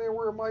videos, man,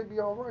 where it might be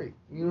alright.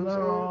 You know what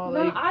I'm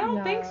saying? No, I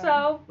don't think No.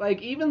 so.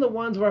 like even the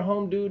ones where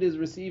home dude is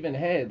receiving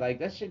head, like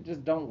that shit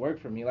just don't work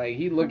for me. Like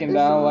he looking It's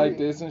down alright. like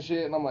this and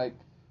shit, and I'm like,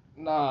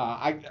 nah,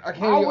 I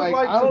can't. I would like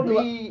like I to don't do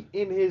be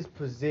in his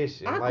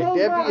position. I Like close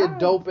that'd be my a eyes.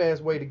 dope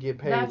ass way to get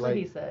paid. That's like what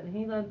he said.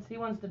 He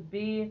wants to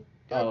be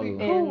that'd be Oh.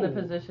 cool. in the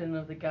position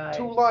of the guy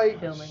to like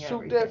filming shoot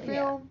everything. that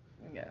film.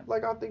 Yeah.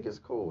 Like I think it's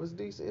cool. It's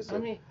decent. It's I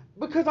mean,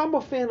 because I'm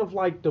a fan of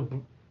like the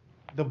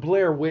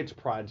Blair Witch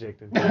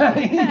Project. And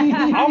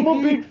I'm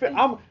a big fan.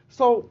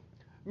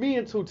 Me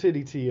and Two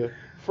Titty Tia,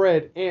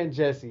 Fred and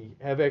Jesse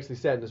have actually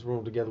sat in this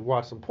room together,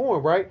 watched some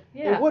porn, right?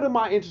 Yeah. And what am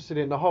I interested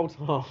in the whole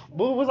time?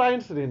 What was I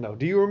interested in though?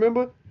 Do you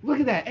remember? look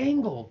at that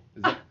angle.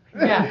 Is it-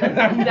 Yeah,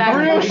 that's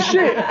exactly. Real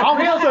shit. I'm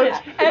Real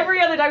such- shit.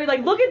 Every other time he's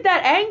like, look at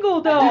that angle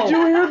though. Did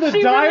you hear the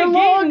She dialogue?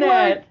 Really getting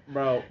that.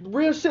 Bro,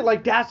 Real shit.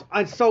 Like that's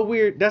it's so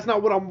weird. That's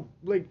not what I'm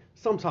like.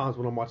 Sometimes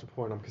when I'm watching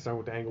porn, I'm concerned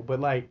with the angle, but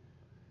like.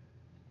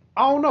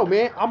 I don't know,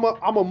 man.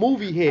 I'm a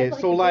movie head,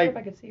 so like, if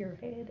I could see her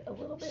head a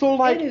little bit. so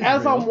like, It is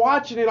as real. I'm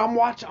watching it,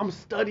 I'm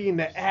studying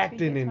the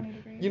acting at and 20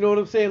 degrees. you know what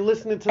I'm saying,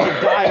 listening to the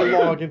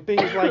dialogue and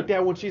things like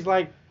that. When she's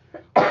like,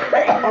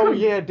 "Oh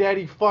yeah,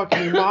 daddy fucked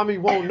me, mommy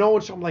won't know,"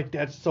 and I'm like,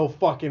 "That's so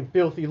fucking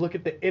filthy." Look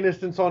at the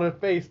innocence on her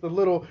face, the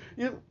little.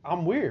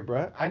 I'm weird,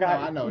 bruh. I know.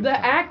 what The you're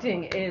talking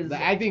acting about. is.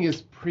 The acting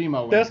is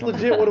primo. when That's it comes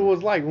legit to what it that.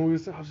 was like when we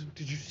was.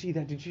 Did you see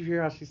that? Did you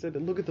hear how she said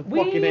that? Look at the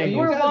We fucking angle.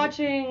 were guys-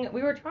 watching.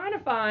 We were trying to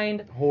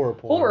find Horror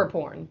porn. horror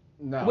porn,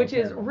 No, which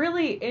is terrible.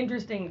 really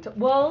interesting.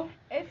 Well,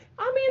 It's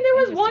I mean, there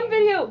was one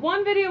Interesting. video.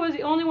 One video was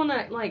the only one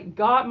that like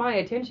got my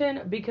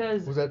attention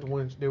because Was that the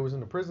one they was in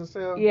the prison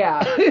cell?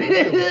 yeah, That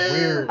was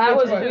weird. that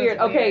was It was weird.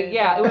 Okay, weird.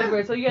 yeah, it was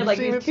weird. So you had You like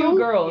seen these it two too?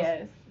 girls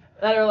yes.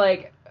 that are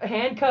like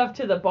handcuffed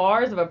to the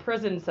bars of a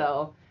prison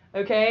cell.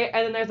 Okay,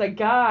 and then there's a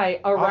guy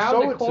show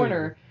around it the to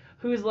corner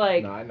who's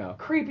like No, I know.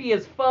 creepy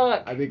as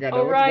fuck. I think I know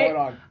what's alright? going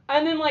on.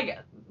 And then like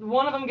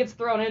one of them gets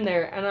thrown in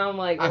there, and I'm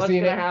like, I what's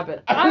seen gonna it. happen?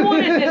 I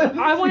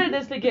wanted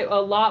this to get a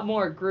lot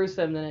more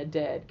gruesome than it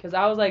did, because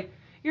I was like,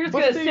 you're just But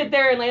gonna see- sit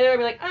there and lay there and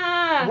be like,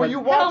 Were you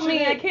help watching me,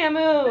 it- I can't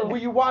move. Were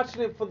you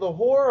watching it for the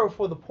horror or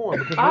for the porn?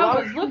 Because when I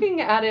was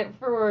looking at it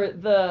for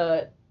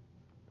the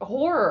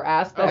horror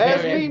aspect. Okay, As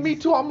of it. me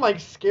too. I'm like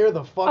scared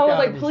the fuck I was out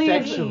like, of me please,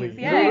 sexually. please,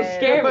 You know what I'm yes. saying?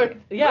 Scare me. Like,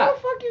 Yeah. How the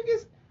fuck you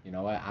get? You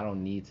know what? I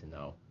don't need to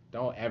know.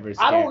 Don't ever.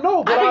 I don't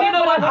know, but I think you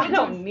know what? I I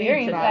don't need to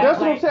experience know. that. that's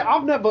what I'm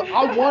like- saying.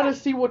 I want to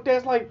see what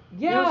that's like.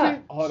 You know what I'm Yeah.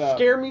 saying? Hold up.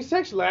 Scare me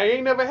sexually. I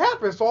ain't never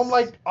happened. So I'm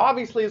like,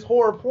 obviously it's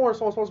horror porn,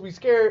 so I'm supposed to be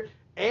scared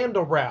and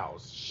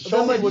aroused. Show The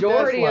me what that's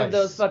majority like. of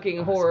those fucking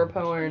Awesome. horror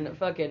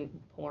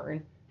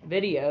porn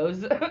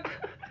videos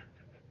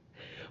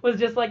was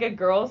just like a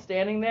girl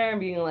standing there and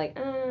being like,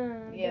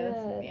 Yeah,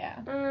 that's, yeah.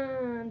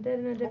 I'm dead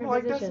in a I'm different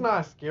like, position. that's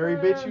not scary,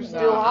 bitch. You No,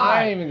 still I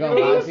high. ain't even gonna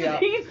lie He's, to y'all.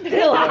 he's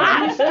still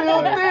high. You still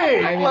I think?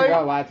 ain't even Like,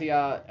 gonna lie to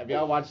y'all. Have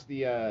y'all watched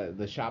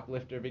the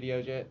shoplifter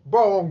videos yet?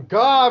 bro, on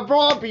God, bro,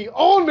 I be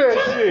on that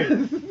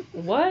shit.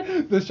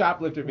 What? The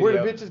shoplifter video.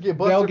 Where the bitches get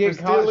busted They'll get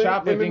for caught stealing,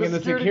 shoplifting, and the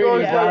security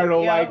security guards guard like,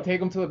 will yeah. like take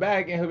him to the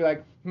back, and he'll be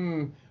like,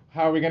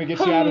 how are we gonna get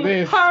you out of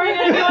this? How are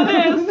you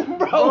gonna do this?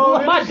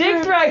 Bro, My that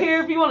dick's shit- right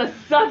here if you want to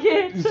suck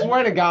it.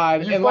 Swear to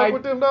God, You and fuck like,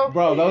 with them though?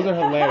 bro, those are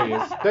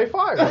hilarious. They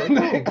fired.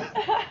 They cool.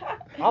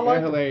 I like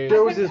They're hilarious.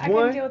 There was I this couldn't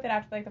one. deal with it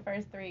after like the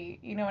first three.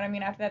 You know what I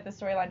mean? After that, the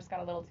storyline just got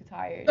a little too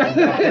tired.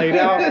 Played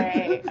out.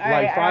 Alright,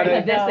 Friday.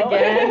 alright, This no.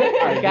 again.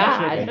 Alright, you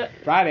God. tripping.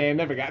 Friday, I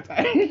never got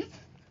tired.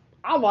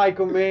 I like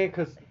them, man,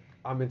 because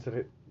I'm into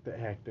the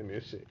acting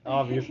and shit,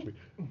 obviously.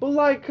 But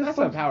like, cause That's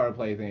a some, power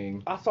play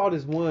thing. I saw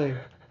this one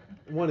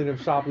of them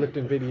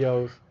shoplifting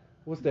videos.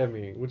 What's that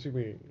mean? What you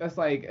mean? That's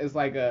like it's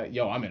like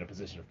yo, I'm in a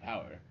position of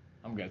power.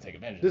 I'm gonna take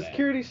advantage The of that.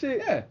 security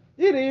shit? Yeah.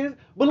 It is.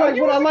 But like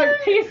you what a I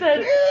like He said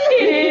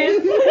it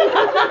is. No,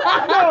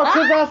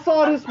 cause I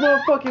saw this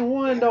motherfucking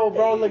one though,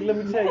 bro. Like, let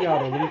me tell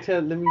y'all though.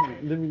 Let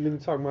me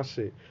talk my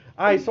shit.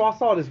 Alright, so I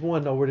saw this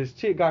one though where this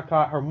chick got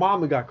caught, her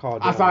mama got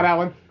called. I saw that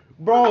one.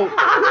 Bro,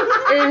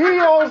 and he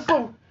on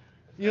some,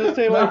 You know what I'm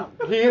saying?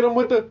 Like, he hit him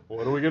with the,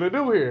 what are we going to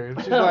do here? And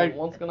she's like,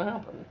 what's gonna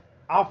happen?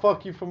 I'll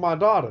fuck you for my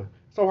daughter.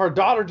 So her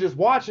daughter just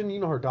watching, you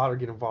know, her daughter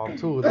get involved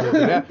too. A little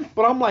bit of that.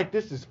 But I'm like,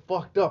 this is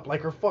fucked up.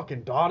 Like, her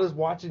fucking daughter's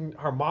watching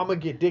her mama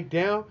get dick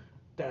down.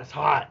 That's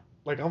hot.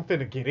 Like, I'm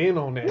finna get in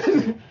on that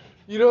shit.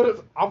 You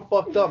know, I'm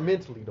fucked up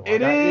mentally, though.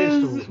 It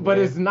is, issues, but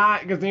man. it's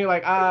not, because then you're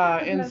like,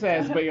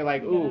 incest, but you're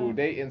like, ooh,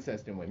 they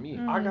incesting with me.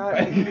 I got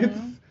Like,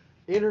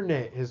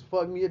 internet has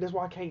fucked me up. That's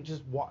why I can't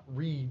just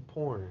read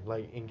porn,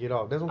 like, and get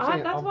off. That's what I'm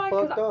saying. That's I'm why,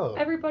 fucked up.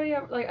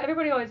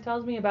 everybody always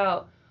tells me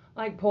about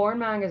like porn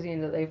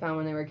magazines that they found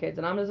when they were kids,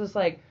 and I'm just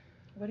like,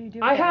 What do you do?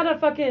 I had a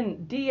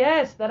fucking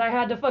DS that I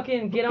had to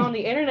fucking get on the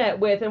internet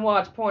with and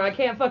watch porn. I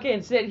can't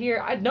fucking sit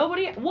here.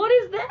 What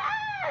is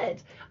that?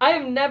 I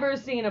have never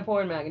seen a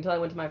porn mag until I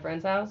went to my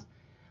friend's house.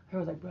 I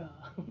was like, bro.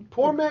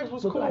 Porn mags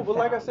was Look cool, what but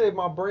like I found. said,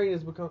 my brain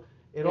has become.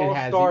 It It all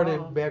has started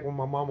evolved. back when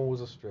my mama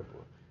was a stripper. You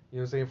know what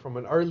I'm saying? From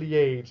an early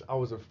age, I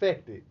was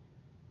affected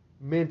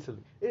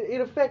mentally.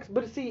 It affects,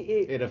 but see,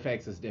 it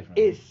affects us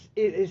differently.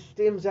 it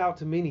stems out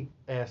to many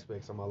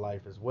aspects of my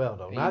life as well,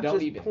 though. And Not you don't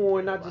just even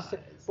porn, not just,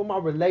 realize. but my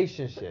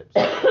relationships.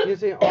 You know what I'm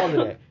saying? All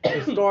of that.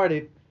 It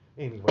started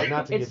anyway.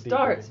 Not to It get deep.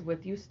 starts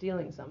with you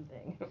stealing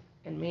something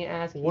and me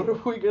asking. What are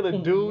we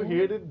gonna do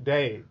here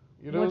today?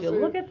 You know Would what you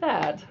I'm look at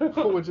that?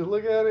 saying? Would you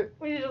look at it?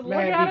 Would you just look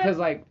Man, at because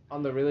it? like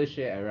on the realest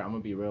shit ever, I'm gonna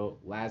be real.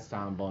 Last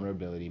time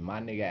vulnerability, my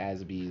nigga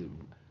ass be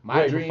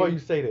my Wait, dream. before you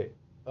say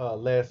that,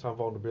 last time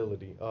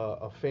vulnerability,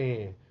 a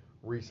fan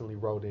recently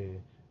wrote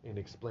in and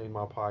explained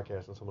my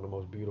podcast and some of the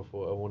most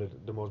beautiful, one of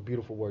the most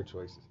beautiful word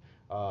choices.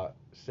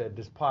 Said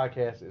this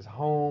podcast is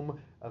home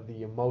of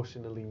the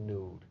emotionally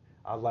nude.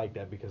 I like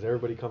that because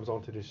everybody comes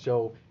onto this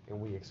show and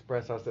we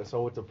express ourselves,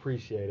 so it's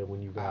appreciated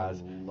when you guys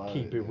love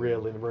keep it, it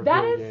real and reveal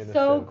That your is inner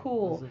so self.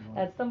 cool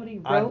that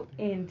somebody I- wrote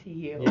into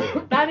you.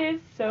 Yeah. That is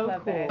so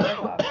Love cool. that. That's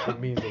awesome. It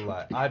means a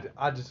lot.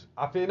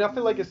 I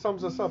feel like it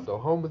sums us up though.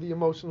 Home of the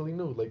emotionally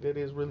nude. Like that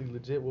is really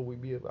legit what we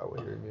be about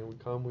here, man. We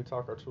come, we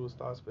talk our truest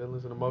thoughts,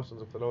 feelings, and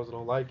emotions. And for those that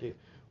don't like it,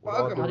 with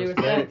all Fuck 'em. due All due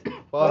respect,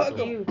 respect. fuck Fuck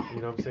 'em. you.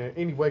 You know what I'm saying?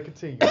 Anyway,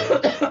 continue. Man.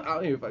 I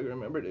don't even fucking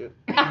remember, dude.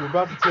 You were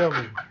about to tell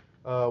me.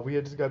 We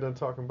had just got done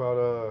talking about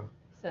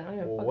So I don't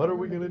even well, fucking what are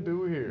we remember gonna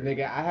do here?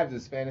 Nigga, I have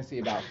this fantasy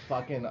about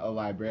fucking a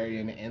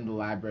librarian in the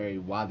library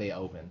while they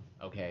open.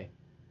 Okay.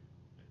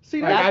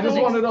 See, Like, That's I just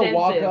an wanted to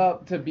walk extensive.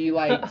 up to be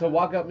like, to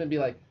walk up and be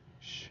like,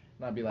 shh,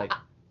 and I'd be like,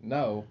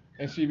 no,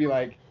 and she'd be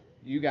like,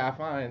 you got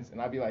fines,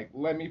 and I'd be like,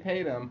 let me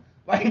pay them,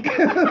 like,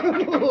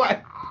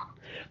 like,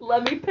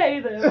 Let me pay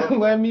them.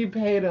 let me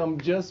pay them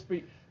just for.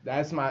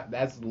 That's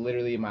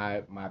literally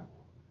my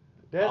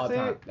That's all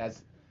time.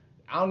 it.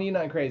 I don't need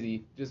nothing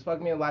crazy. Just fuck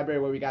me in the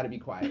library where we gotta be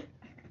quiet.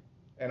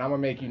 And I'm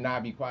gonna make you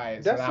not be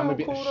quiet. That so I'm gonna sound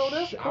be cool, though.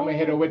 That's I'm gonna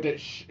hit her cool. with the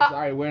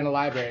sorry, we're in the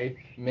library,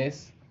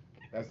 miss.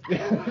 That's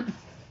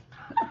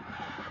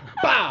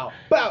bow,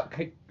 bow,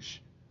 shh,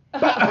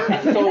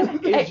 bow. So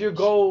is your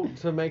goal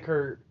to make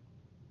her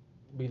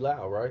be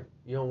loud, right?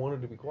 You don't want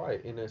her to be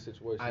quiet in that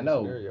situation.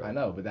 Scenario. I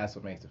know, but that's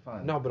what makes it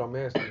fun. No, but I'm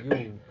asking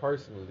you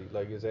personally.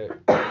 Like, is that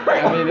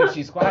I mean, if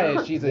she's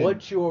quiet, she's a.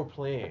 what's your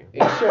plan?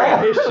 If- What's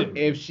your mission?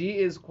 If she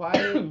is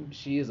quiet,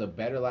 she is a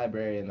better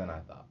librarian than I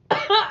thought.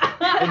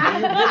 And do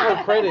you give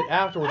her credit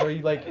afterwards? Or are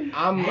you like,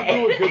 I'm you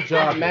do a good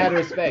job? Mad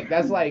respect.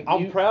 That's like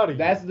I'm proud of you.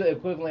 That's the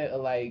equivalent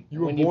of like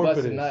You were when you born for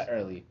bust a this. nut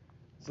early.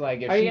 So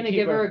like if Are she you gonna keep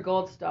give her a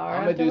gold star?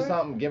 I'm gonna do afterwards?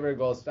 something. Give her a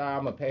gold star.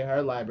 I'm gonna pay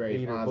her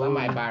library Eat her funds. I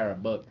might booty. buy her a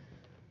book.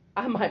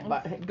 I might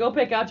buy. Go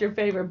pick out your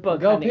favorite book.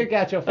 Go honey. pick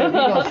out your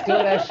favorite. You gonna steal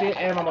that shit,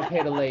 and I'm gonna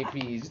pay the late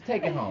fees. Just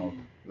take it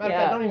home. Matter of Yeah.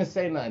 fact, don't even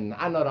say nothing.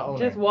 I know the owner.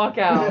 Just walk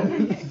out.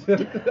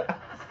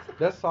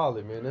 That's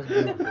solid, man. That's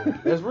beautiful.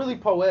 That's really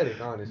poetic,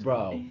 honestly.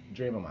 Bro,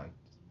 dream of mine.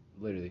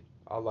 Literally,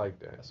 I like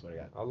that. I swear to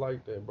God. I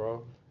like that,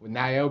 bro. When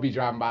Nayo be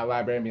driving by the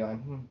library and be like,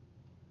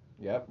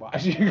 yep,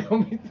 watch you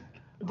gonna be.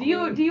 Do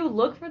you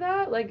look for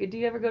that? Like, do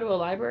you ever go to a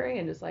library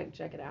and just like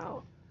check it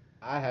out?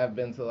 I have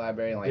been to the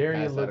library and like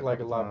Darian passed out look like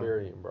a couple times.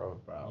 librarian, bro.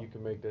 Bro. You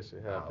can make that shit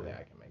I don't happen. think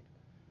I can make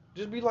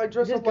Just be like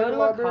dressed Just up go like to a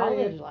a librarian.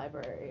 college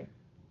library.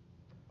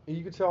 And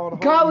you can tell all the it.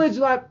 homies- College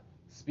lib.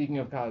 Speaking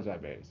of college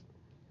libraries,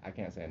 I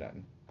can't say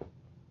nothing.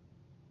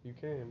 You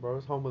can, bro.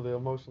 It's home of the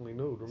emotionally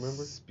nude.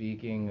 Remember?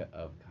 Speaking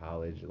of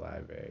college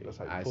libraries, That's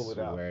how you I pull it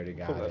out. swear to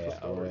God, Pull out the at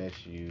story.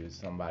 OSU,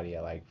 somebody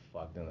had like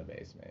fucked in the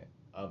basement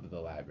of the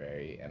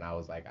library, and I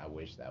was like, I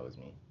wish that was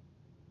me.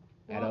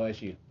 At Wow.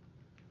 OSU,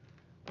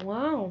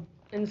 Wow.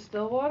 In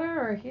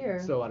Stillwater or here?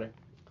 Stillwater.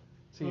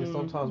 See, and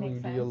sometimes when you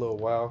Makes be a sense. little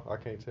wow, I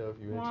can't tell if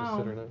you're Wow.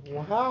 interested or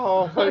not.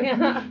 Wow. Oh,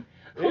 yeah.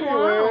 Anyway.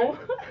 Wow.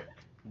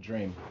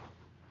 Dream.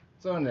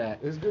 So in that,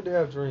 It's good to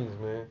have dreams,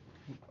 man.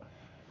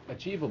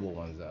 achievable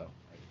ones though.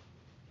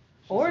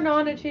 Or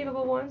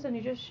non-achievable ones, and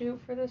you just shoot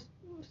for the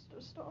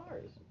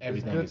stars.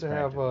 Everything It's is good to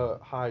have practical.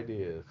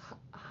 Highdeas,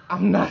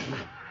 I'm not.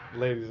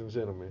 ladies and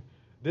gentlemen.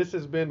 This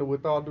has been the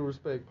With All Due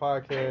Respect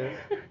podcast.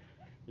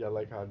 Y'all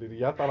like how did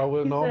y'all thought I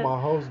wouldn't He know said, my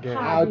host game.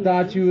 "Hi." I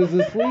thought you was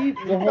asleep.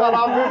 You thought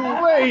I was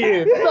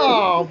playing.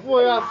 No,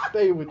 boy, I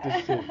stay with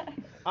this shit.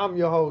 I'm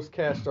your host,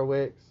 Castro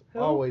X, Who?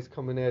 always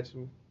coming at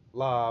you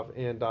live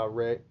and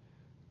direct.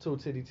 Two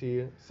Titty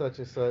Tia, such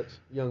and such,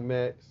 Young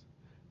Max,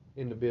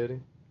 in the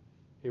building.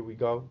 Here we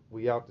go.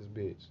 We out this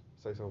bitch.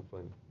 Say something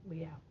funny.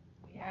 We out.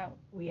 We out.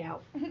 We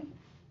out.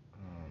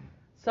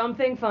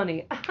 Something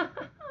funny.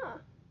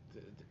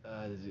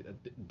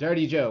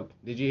 Dirty joke.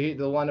 Did you hear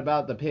the one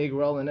about the pig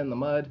rolling in the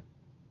mud?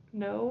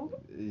 No.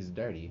 He's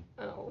dirty.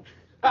 Oh.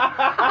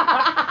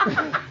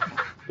 That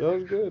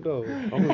was good though.